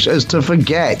rubbish as to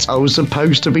forget I was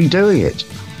supposed to be doing it.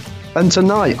 And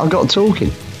tonight, I got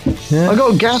talking. Yeah. I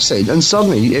got gassing, and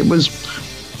suddenly it was,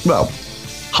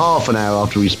 half an hour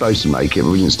after we were supposed to make it,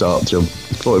 but we didn't start till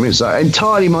 40 minutes. So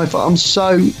entirely my fault. I'm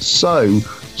so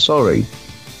sorry.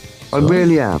 I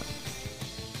really am.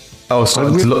 Oh,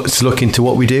 so to look into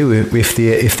what we do if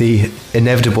the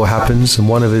inevitable happens and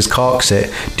one of us carks it.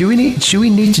 Do we need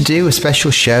to do a special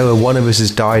show, or one of us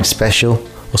has died special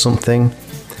or something?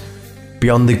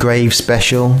 Beyond the grave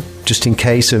special, just in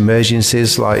case of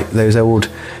emergencies, like those old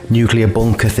nuclear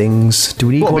bunker things. Do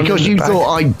we need one? Because you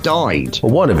thought I died?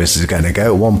 Well, one of us is going to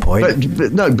go at one point.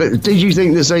 But did you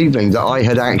think this evening that I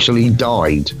had actually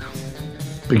died?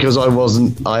 Because I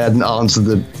hadn't answered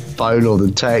the phone or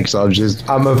the text.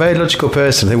 I'm a very logical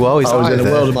person. I think, well, he's in a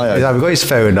world of my own. He's either got his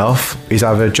phone off, he's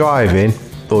either driving,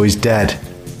 or he's dead.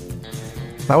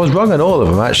 I was wrong on all of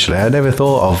them, actually. I never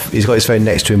thought of he's got his phone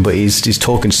next to him, but he's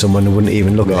talking to someone who wouldn't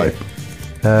even look at it.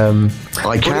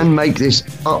 I can make this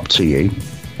up to you.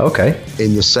 Okay.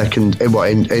 In the second,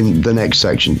 in the next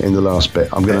section, in the last bit,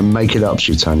 I'm going to make it up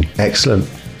to you, Tony. Excellent.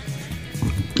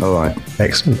 All right.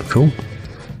 Excellent. Cool.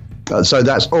 So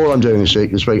that's all I'm doing this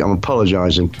week. I'm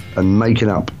apologising and making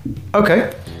up.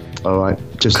 Okay. All right.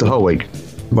 Just the whole week.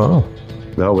 Wow.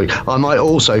 The whole week. I might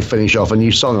also finish off a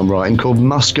new song I'm writing called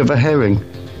Musk of a Herring.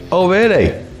 Oh,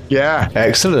 really? Yeah.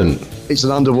 Excellent. It's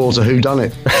an underwater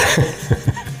whodunit.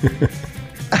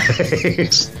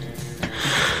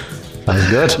 That's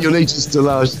good. You'll need to the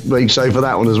last week's show for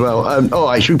that one as well. All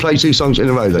right, should we play 2 songs in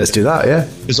a row then? Let's do that, yeah.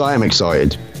 Because I am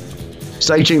excited.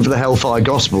 Stay tuned for the Hellfire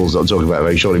Gospels that I'll talk about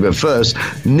very shortly. But first,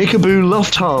 Nickaboo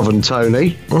Lufthaven,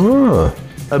 Tony. Oh.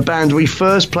 A band we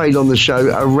first played on the show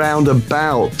around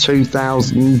about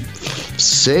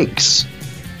 2006,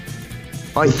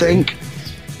 I think.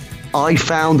 I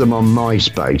found them on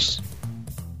MySpace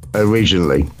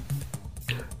originally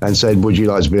and said, would you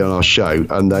like to be on our show?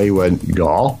 And they went,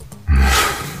 yeah.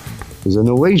 It's a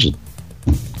Norwegian.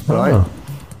 Right? Oh.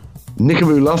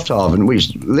 Nickaboo Lufthaven,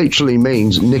 which literally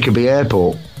means Nickaby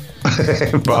Airport.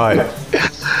 Right.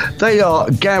 They are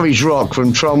garage rock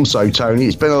from Tromsø, Tony.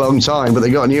 It's been a long time, but they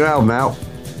got a new album out.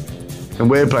 And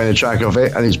we're playing a track of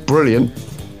it, and it's brilliant.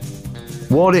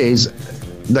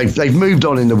 They've moved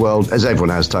on in the world, as everyone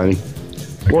has, Tony.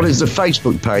 Okay. What is the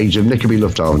Facebook page of Nickaby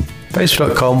Lufthaven?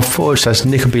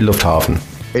 Facebook.com/Nickaby Lufthaven.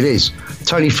 It is.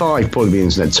 Tony 5, probably the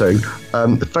internet too.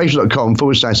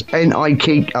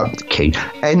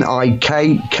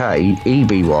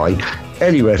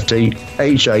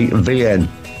 Facebook.com/NIKKEBY LUFTHAVN.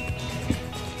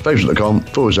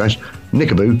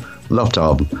 Facebook.com/Nickaboo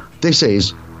Lufthaven. This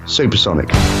is Supersonic.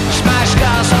 Smash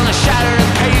glass on a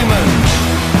shattered pavement.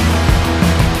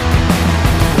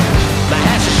 My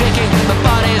hands are shaking, my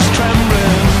body is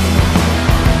trembling.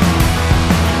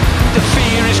 The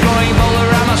fear is growing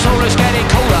bolder and my soul is getting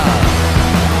colder.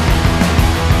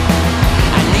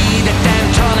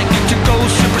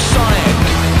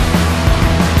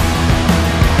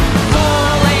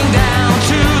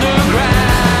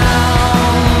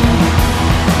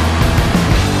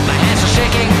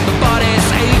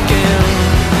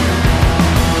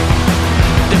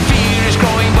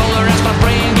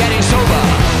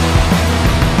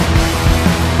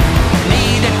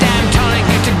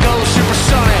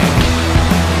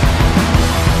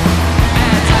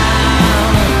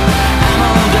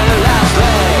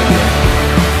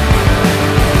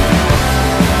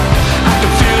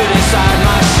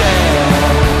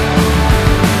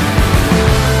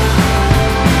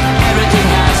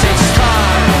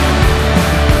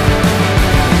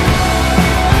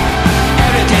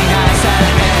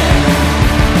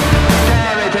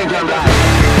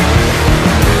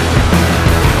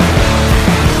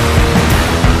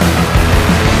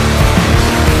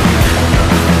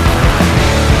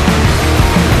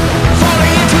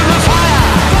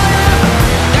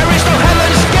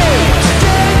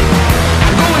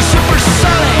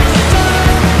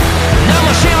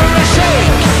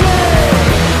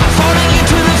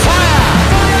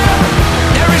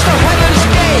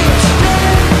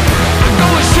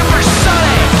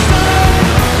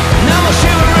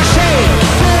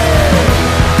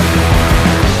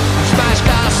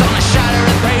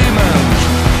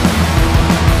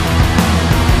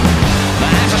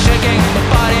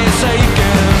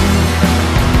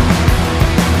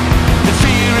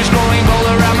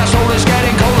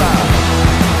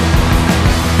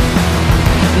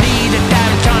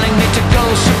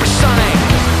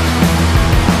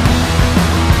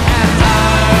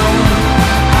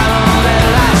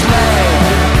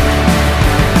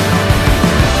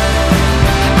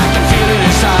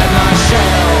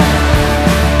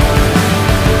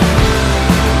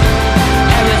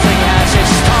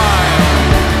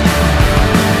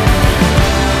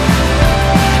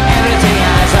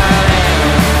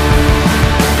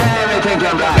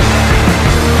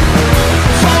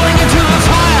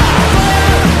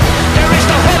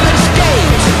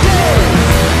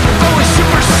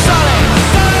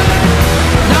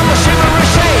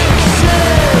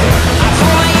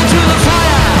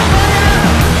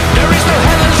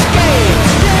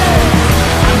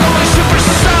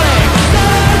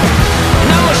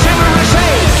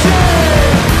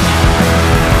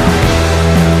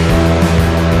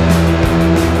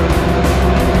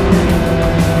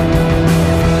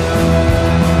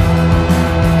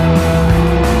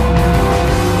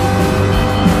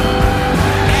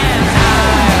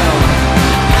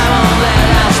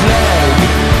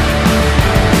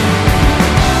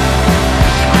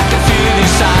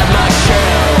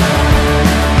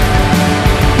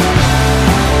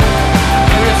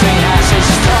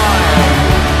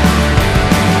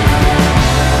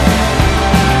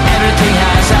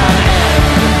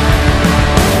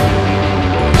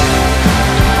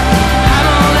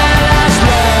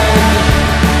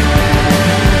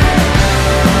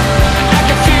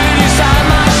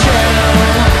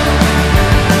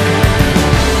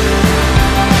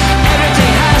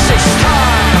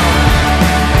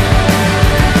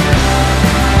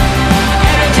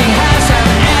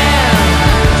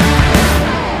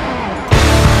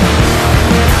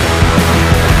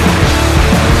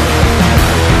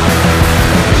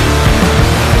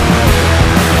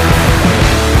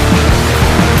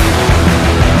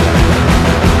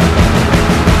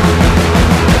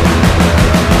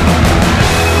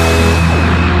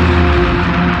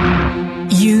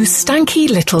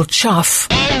 cheeky little chuff.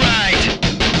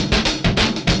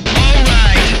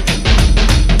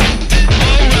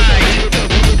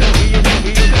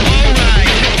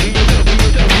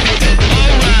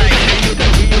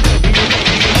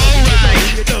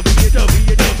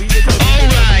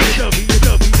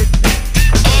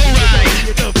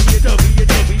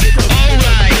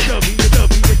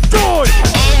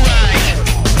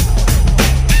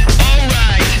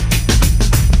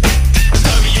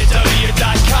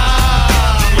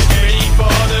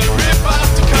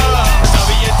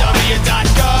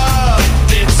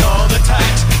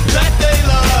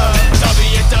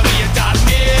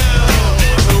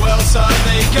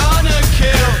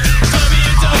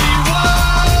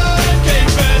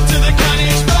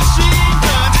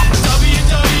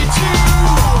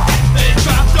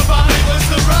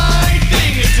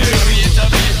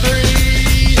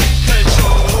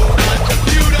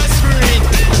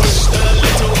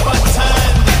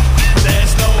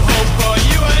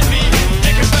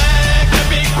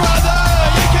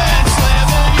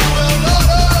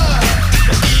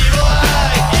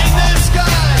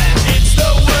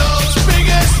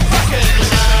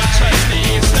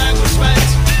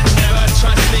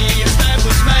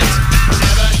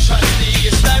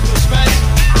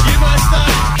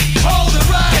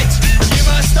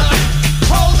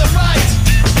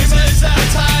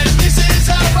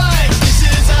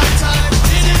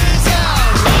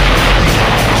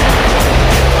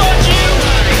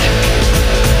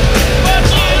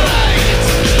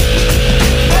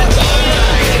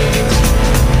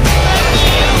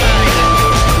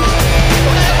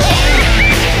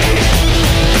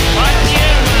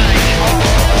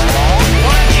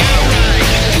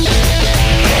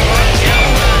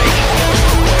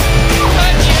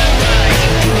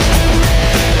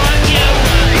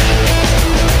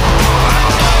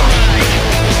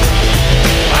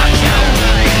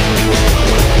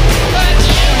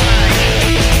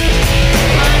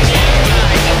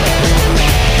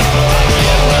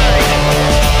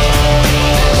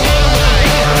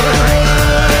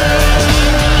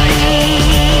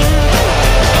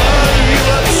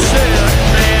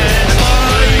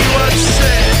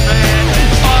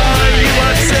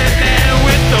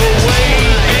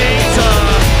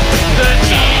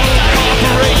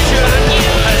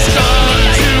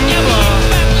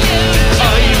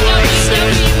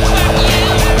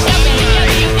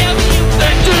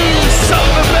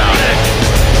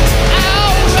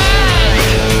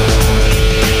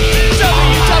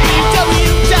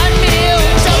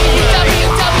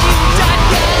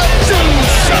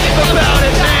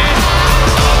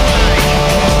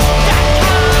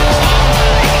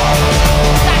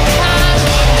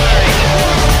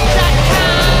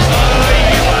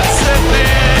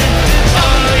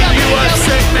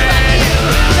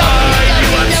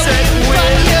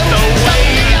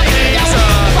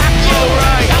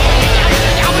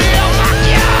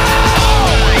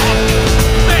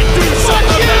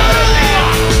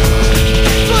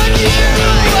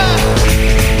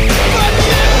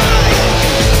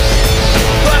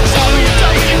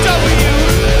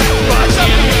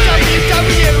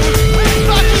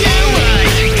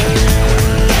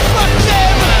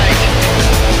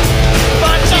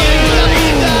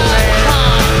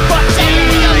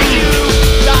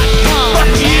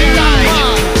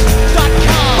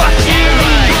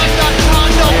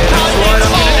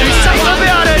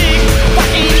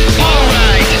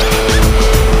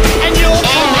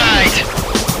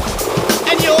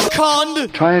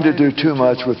 Trying to do too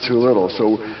much with too little.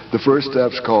 So the first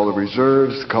step's call the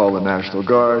reserves, call the National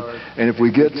Guard, and if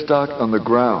we get stuck on the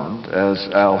ground, as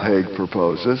Al Haig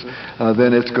proposes,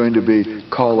 then it's going to be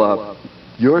call up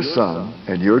your son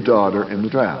and your daughter in the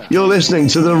draft. You're listening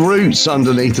to The Roots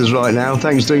underneath us right now.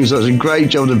 Thanks for doing such a great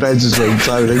job to bed this week,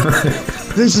 Tony.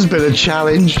 This has been a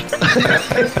challenge.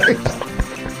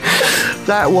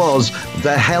 That was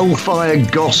the Hellfire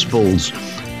Gospels,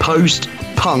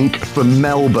 post-punk from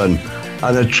Melbourne,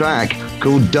 and a track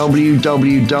called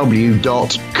www.con.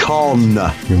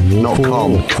 Not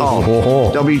com, con.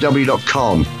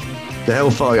 www.con. The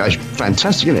Hellfire,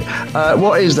 fantastic, isn't it?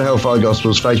 What is the Hellfire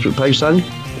Gospels Facebook page, Tony?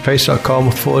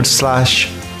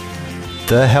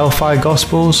 Facebook.com/The Hellfire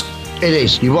Gospels. It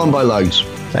is. You won by loads.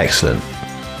 Excellent.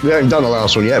 We haven't done the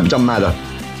last one yet, but it doesn't matter.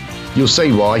 You'll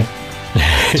see why.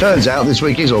 Turns out this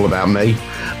week is all about me.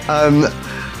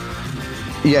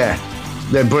 Yeah,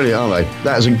 they're brilliant, aren't they?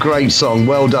 That's a great song.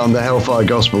 Well done, the Hellfire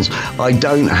Gospels. I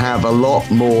don't have a lot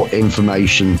more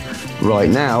information right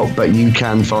now, but you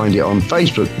can find it on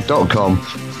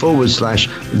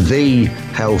facebook.com/The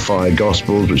Hellfire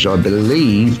Gospels, which I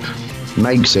believe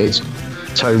makes it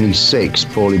Tony 6,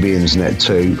 Paulie Beansnet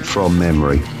 2 from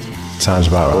memory. Sounds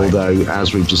about right. Although,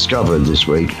 as we've discovered this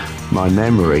week, my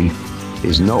memory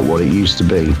is not what it used to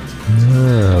be.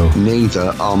 No.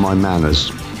 Neither are my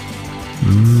manners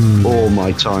or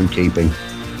my timekeeping.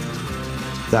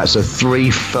 That's a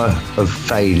 3 of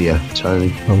failure,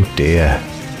 Tony. Oh dear.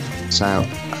 That's how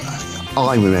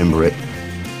I remember it.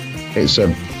 It's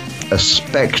a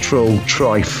spectral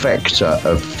trifecta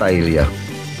of failure.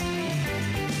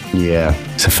 Yeah.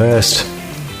 It's a first.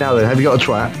 Now then, have you got a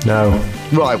twat? No.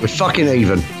 Right, we're fucking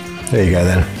even. There you go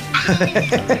then.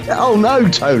 Oh no,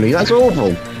 Tony, that's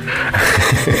awful.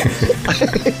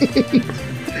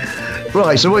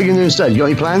 Right, so what are you going to do instead? You got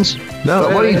any plans? No.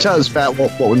 Why don't you tell us about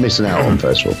what we're missing out on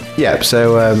first of all? Yep.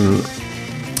 So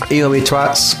email me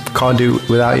twats. Can't do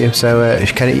without you. So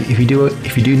if you do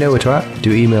know a twat,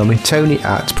 do email me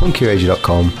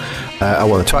tony@punkyradio.com. I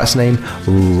want the twat's name,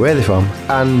 where they're from,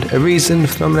 and a reason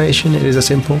for the nomination. It is as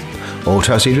simple. All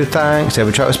twats received with thanks.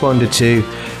 Every twat responded to,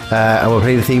 and we'll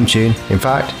play the theme tune. In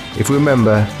fact, if we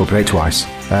remember, we'll play it twice.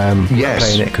 Yes. We're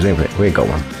playing it because we ain't got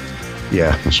one.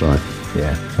 Yeah, that's right.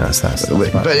 Yeah, that's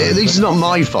But this is not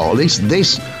my fault.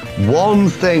 This one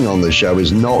thing on the show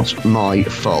is not my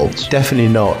fault. Definitely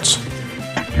not.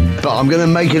 But I'm going to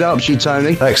make it up to you,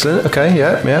 Tony. Excellent. Okay,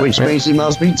 yeah. Which means it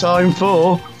must be time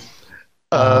for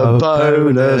a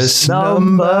bonus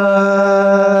number.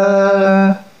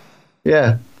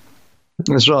 Yeah,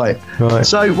 that's right. Right.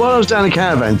 So while I was down the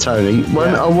caravan, Tony,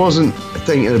 when I wasn't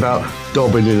thinking about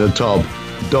dobbing in a tub,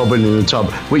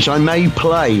 which I may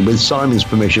play with Simon's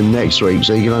permission next week,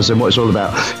 so you can understand what it's all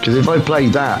about. Because if I play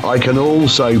that, I can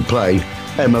also play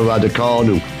Emma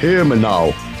Raducanu, Hear Me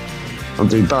Now. I'll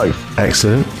do both.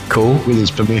 Excellent. Cool. With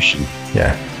his permission.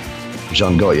 Yeah. Which I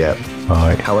haven't got yet.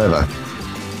 Right. However,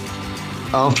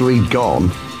 after he'd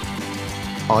gone,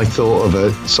 I thought of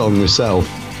a song myself.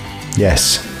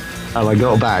 Yes. And I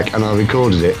got back and I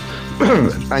recorded it.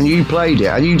 And you played it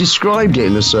and you described it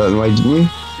in a certain way, didn't you?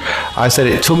 I said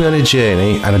it took me on a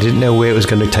journey and I didn't know where it was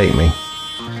going to take me.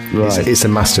 Right. It's a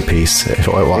masterpiece. It's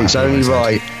only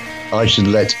right I should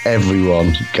let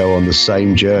everyone go on the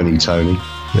same journey, Tony.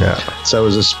 Yeah. So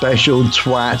as a special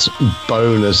twat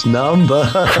bonus number,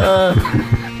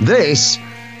 this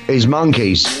is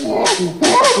Monkeys.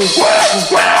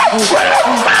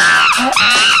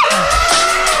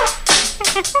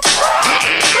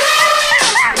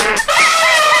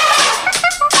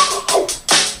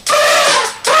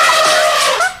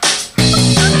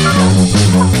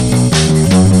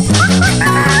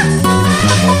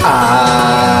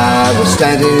 I was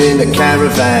standing in a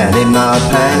caravan in my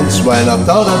pants when I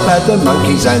thought about the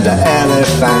monkeys and the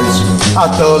elephants. I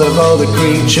thought of all the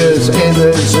creatures in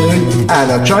the zoo,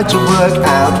 and I tried to work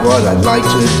out what I'd like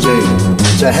to do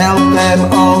to help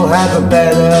them all have a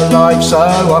better life, so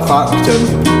I fucked them.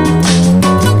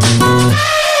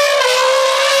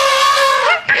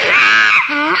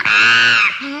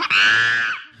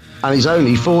 And it's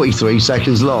only 43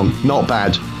 seconds long. Not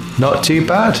bad. Not too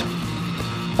bad.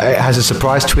 It has a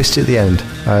surprise twist at the end.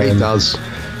 It does.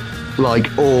 Like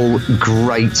all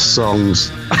great songs.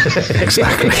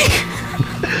 Exactly.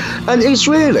 And it's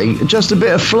really just a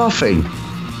bit of fluffing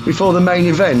before the main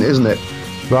event, isn't it?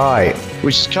 Right.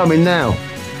 Which is coming now.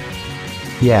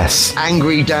 Yes.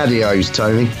 Angry Daddy-O's,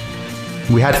 Tony.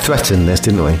 We had threatened this,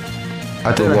 didn't we?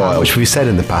 I don't know how much we said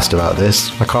in the past about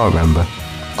this. I can't remember.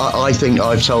 I think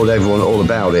I've told everyone all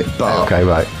about it, but okay,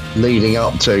 right. Leading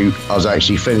up to us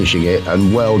actually finishing it,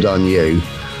 and well done you,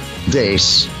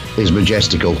 this is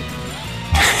majestical.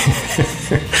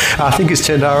 I think it's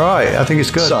turned out right. I think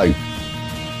it's good. So,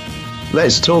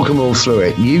 let's talk them all through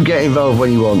it. You get involved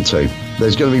when you want to.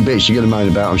 There's going to be bits you're going to moan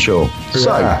about, I'm sure. Yeah.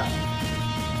 So,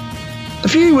 a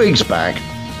few weeks back,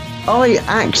 I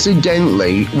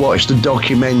accidentally watched a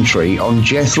documentary on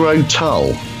Jethro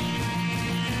Tull.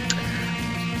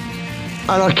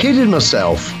 And I kidded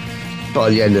myself by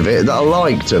the end of it that I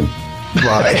liked him.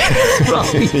 Right.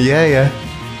 Right. Yeah.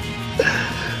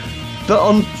 But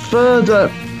on further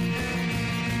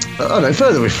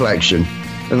reflection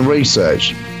and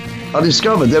research, I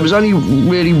discovered there was only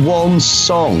really one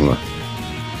song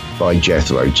by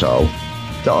Jethro Tull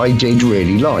that I did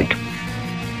really like.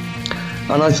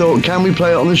 And I thought, can we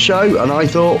play it on the show? And I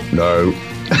thought, no.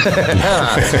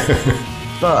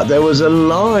 But there was a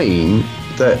line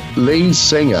that lead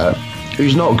singer,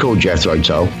 who's not called Jethro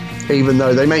Tull, even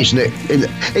though they mention it,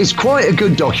 it's quite a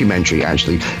good documentary,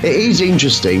 actually. It is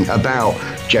interesting about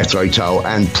Jethro Tull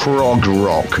and prog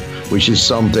rock, which is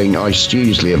something I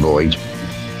studiously avoid.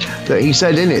 That he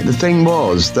said in it, the thing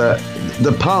was that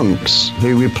the punks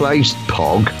who replaced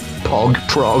prog,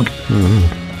 prog,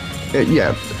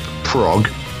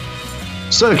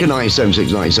 circa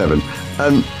 97, 97,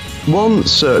 one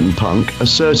certain punk, a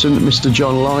certain Mr.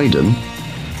 John Lydon,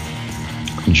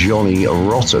 Johnny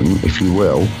Rotten, if you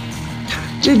will,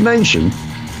 did mention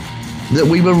that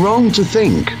we were wrong to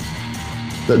think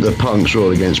that the punks were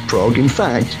all against prog. In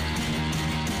fact,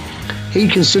 he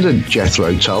considered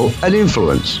Jethro Tull an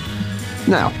influence.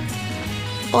 Now,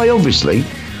 I obviously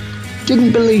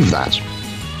didn't believe that.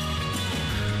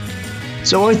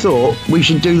 So I thought we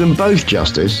should do them both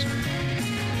justice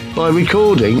by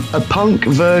recording a punk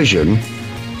version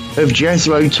of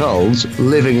Jethro Tull's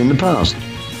Living in the Past,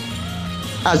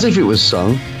 as if it was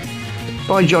sung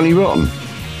by Johnny Rotten.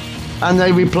 And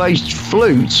they replaced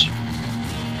flute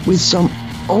with some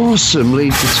awesome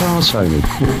lead guitar, Tony.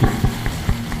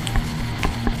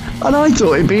 And I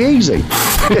thought it'd be easy.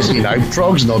 Because, you know,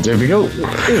 prog's not difficult, is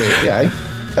it? Yeah.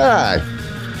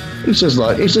 It's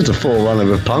just a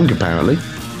forerunner of punk, apparently.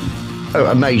 Oh,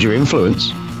 a major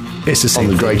influence. It's the same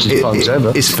on the greatest punks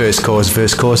ever. It's verse, chorus,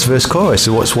 verse, chorus, verse, chorus.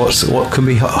 So what can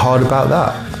be hard about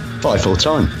that? 5/4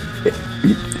 time.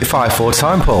 5/4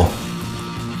 time, Paul.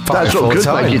 That's what could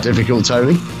make it difficult,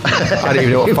 Tony. I didn't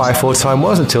even know what 5/4 time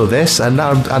was until this, and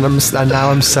now I'm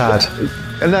sad.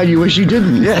 And now you wish you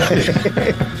didn't. Yeah.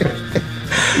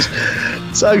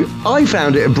 So I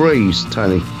found it a breeze,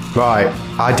 Tony. Right,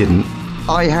 I didn't.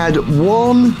 I had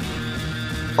one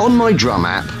on my drum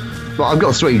app. Well, I've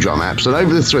got 3 drum apps, and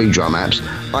over the 3 drum apps,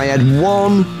 I had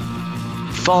one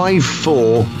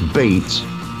 5/4 beat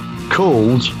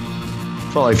called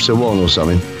 5-1 or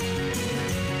something,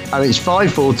 and it's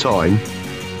 5/4 time,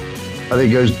 and it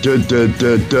goes duh duh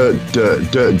duh duh duh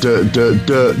duh duh duh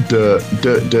duh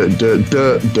duh duh duh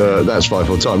duh duh. That's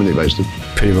 5/4 time, isn't it, basically?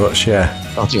 Pretty much, yeah.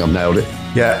 I think I've nailed it.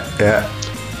 Yeah.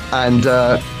 And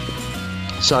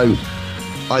so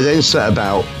I then set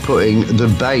about putting the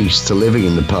bass to Living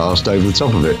in the Past over the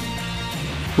top of it,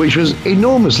 which was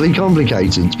enormously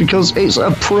complicated because it's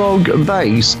a prog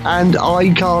bass and I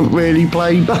can't really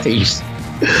play bass.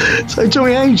 So it took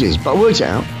me ages, but I worked it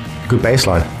out. Good bass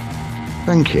line.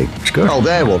 Thank you. It's good. Oh,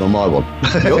 their one or my one?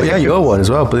 Your one as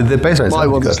well, but the bass line's my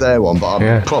one was their one, but I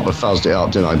Yeah. proper fuzzed it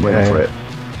up, didn't I? Went for it.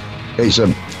 It's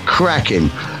a cracking.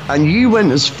 And you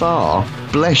went as far,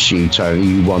 bless you, Tony,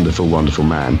 you wonderful, wonderful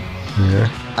man,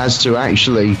 as to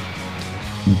actually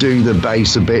do the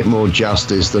bass a bit more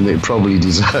justice than it probably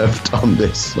deserved on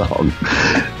this song,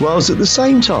 whilst at the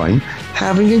same time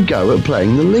having a go at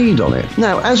playing the lead on it.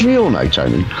 Now, as we all know,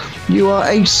 Tony, you are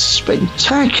a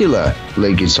spectacular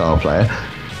lead guitar player,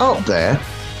 up there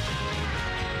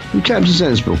with Captain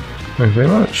Sensible. Thank you very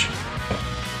much.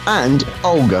 And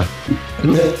Olga.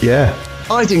 Yeah.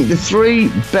 I think the 3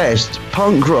 best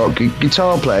punk rock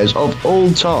guitar players of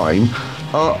all time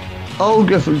are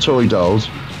Olga from Toy Dolls,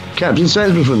 Captain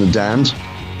Sensible from The Damned,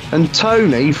 and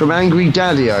Tony from Angry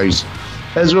Daddy-O's,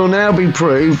 as will now be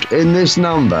proved in this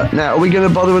number. Now, are we going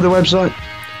to bother with the website?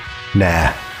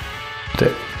 Nah.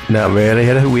 Not really.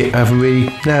 I don't. We haven't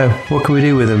really. No. What can we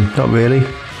do with them? Not really.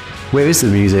 Where is the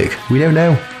music? We don't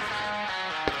know.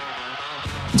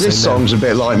 This song's a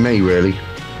bit like me, really.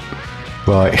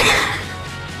 Right.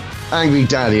 Angry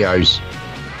Daddy-O's,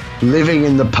 Living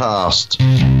in the Past.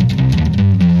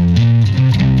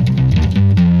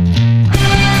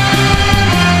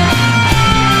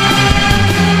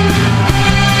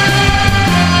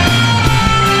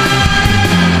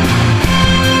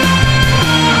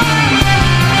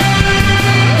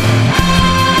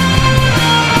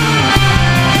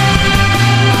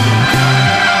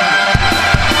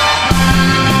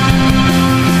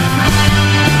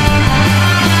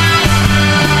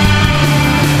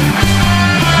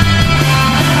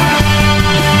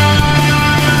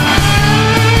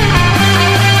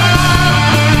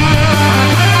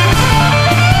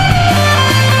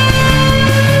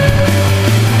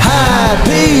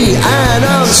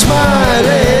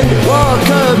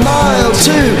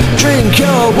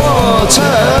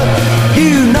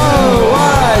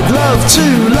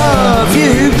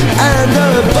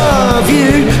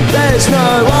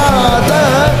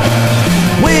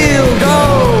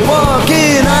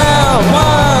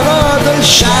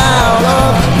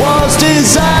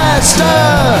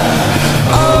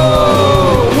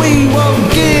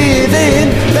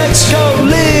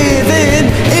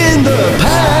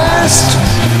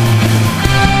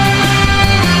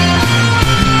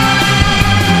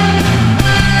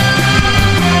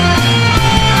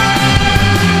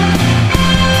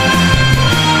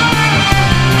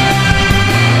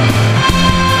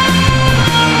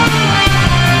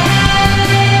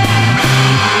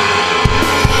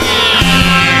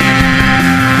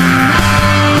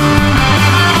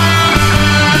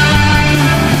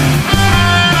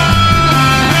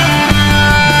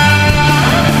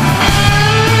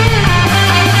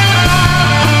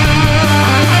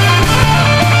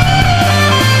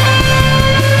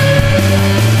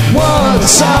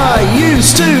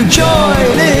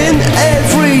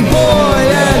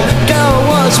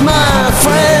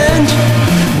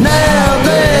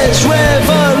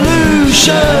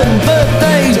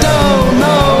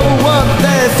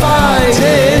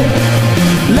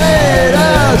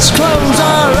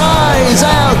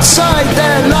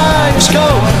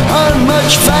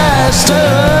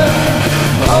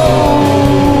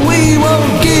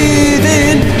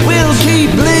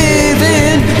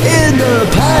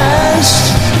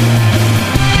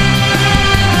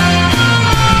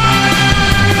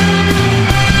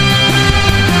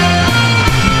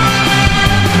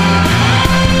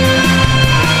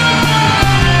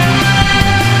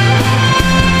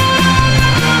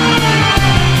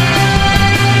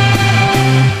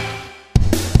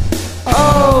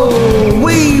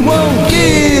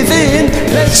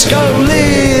 let's go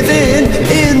living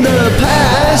in the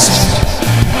past.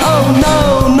 Oh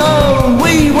no, no,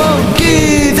 we won't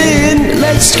give in.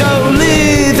 Let's go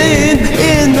living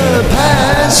in the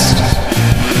past.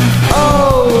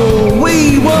 Oh,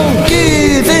 we won't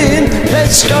give in.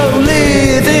 Let's go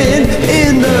living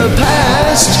in the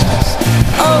past.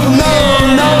 Oh no,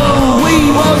 no, we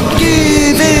won't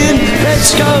give in.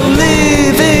 Let's go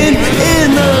living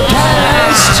in the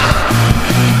past.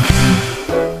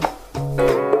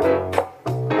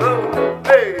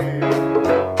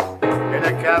 In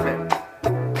a cabin,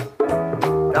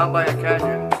 down by a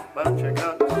canyon, bunch of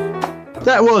guns.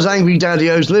 That was Angry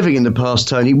Daddy-O's Living in the Past,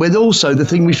 Tony, with also the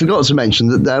thing we forgot to mention,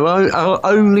 that there are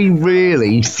only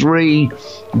really 3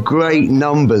 great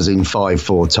numbers in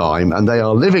 5/4 time, and they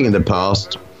are Living in the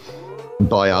Past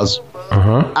by us,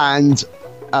 and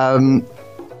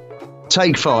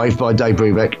Take 5 by Dave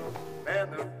Brubeck,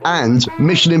 and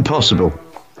Mission Impossible.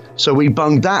 So we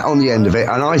bunged that on the end of it,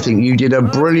 and I think you did a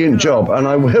brilliant job. And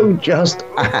I will just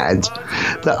add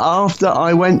that after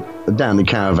I went down the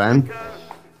caravan,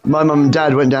 my mum and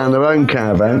dad went down their own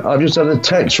caravan. I've just had a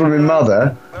text from my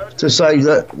mother to say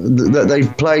that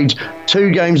they've played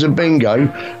 2 games of bingo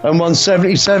and won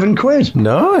 77 quid.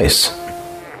 Nice.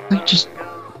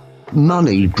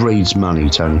 Money breeds money,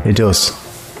 Tony. It does.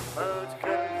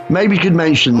 Maybe you could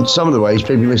mention some of the ways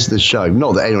people listen to this show.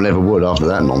 Not that anyone ever would after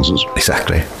that nonsense.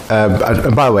 Exactly.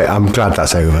 And by the way, I'm glad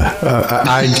that's over.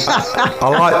 I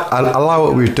like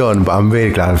what we've done, but I'm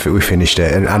really glad we finished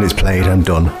it and it's played and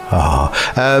done.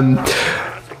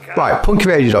 Right,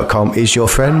 punkyradio.com is your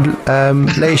friend.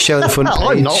 Latest show on the front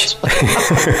page. I'm not.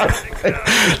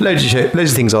 loads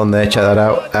of things on there. Check that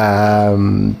out.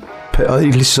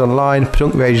 You can listen online,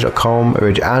 punkradio.com,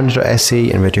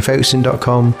 radioandroid.se and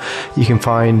radiofocusin.com. You can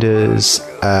find us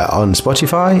on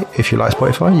Spotify. If you like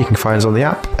Spotify, you can find us on the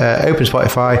app. Open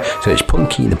Spotify, search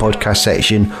Punky in the podcast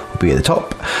section, will be at the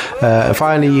top. And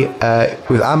finally,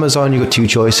 with Amazon, you've got 2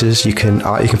 choices. You can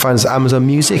find us at Amazon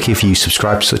Music if you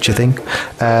subscribe to such a thing.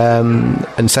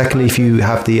 And secondly, if you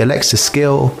have the Alexa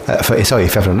skill, if you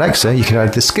have an Alexa, you can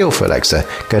add the skill for Alexa.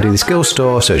 Go to the skill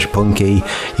store, search Punky.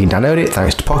 You can download it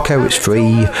thanks to Poco. It's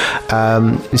free.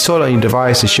 Install it on your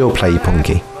device and she'll play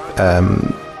Punky.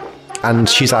 And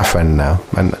she's our friend now.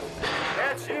 And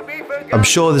I'm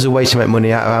sure there's a way to make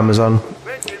money out of Amazon.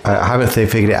 I haven't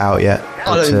figured it out yet.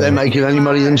 I don't think they're making any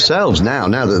money themselves now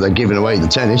that they're giving away the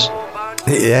tennis.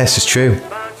 Yes, it's true.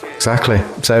 Exactly.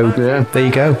 So, yeah, there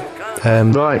you go.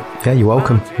 Right. Yeah, you're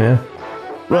welcome. Yeah.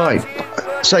 Right.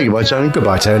 Say goodbye, Tony.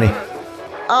 Goodbye, Tony.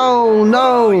 Oh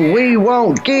no, we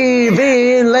won't give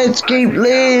in. Let's keep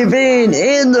living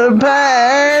in the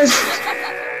past.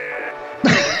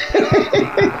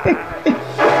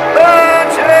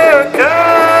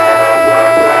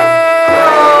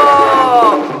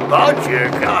 But you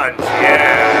can't,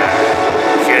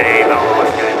 yeah. Shame on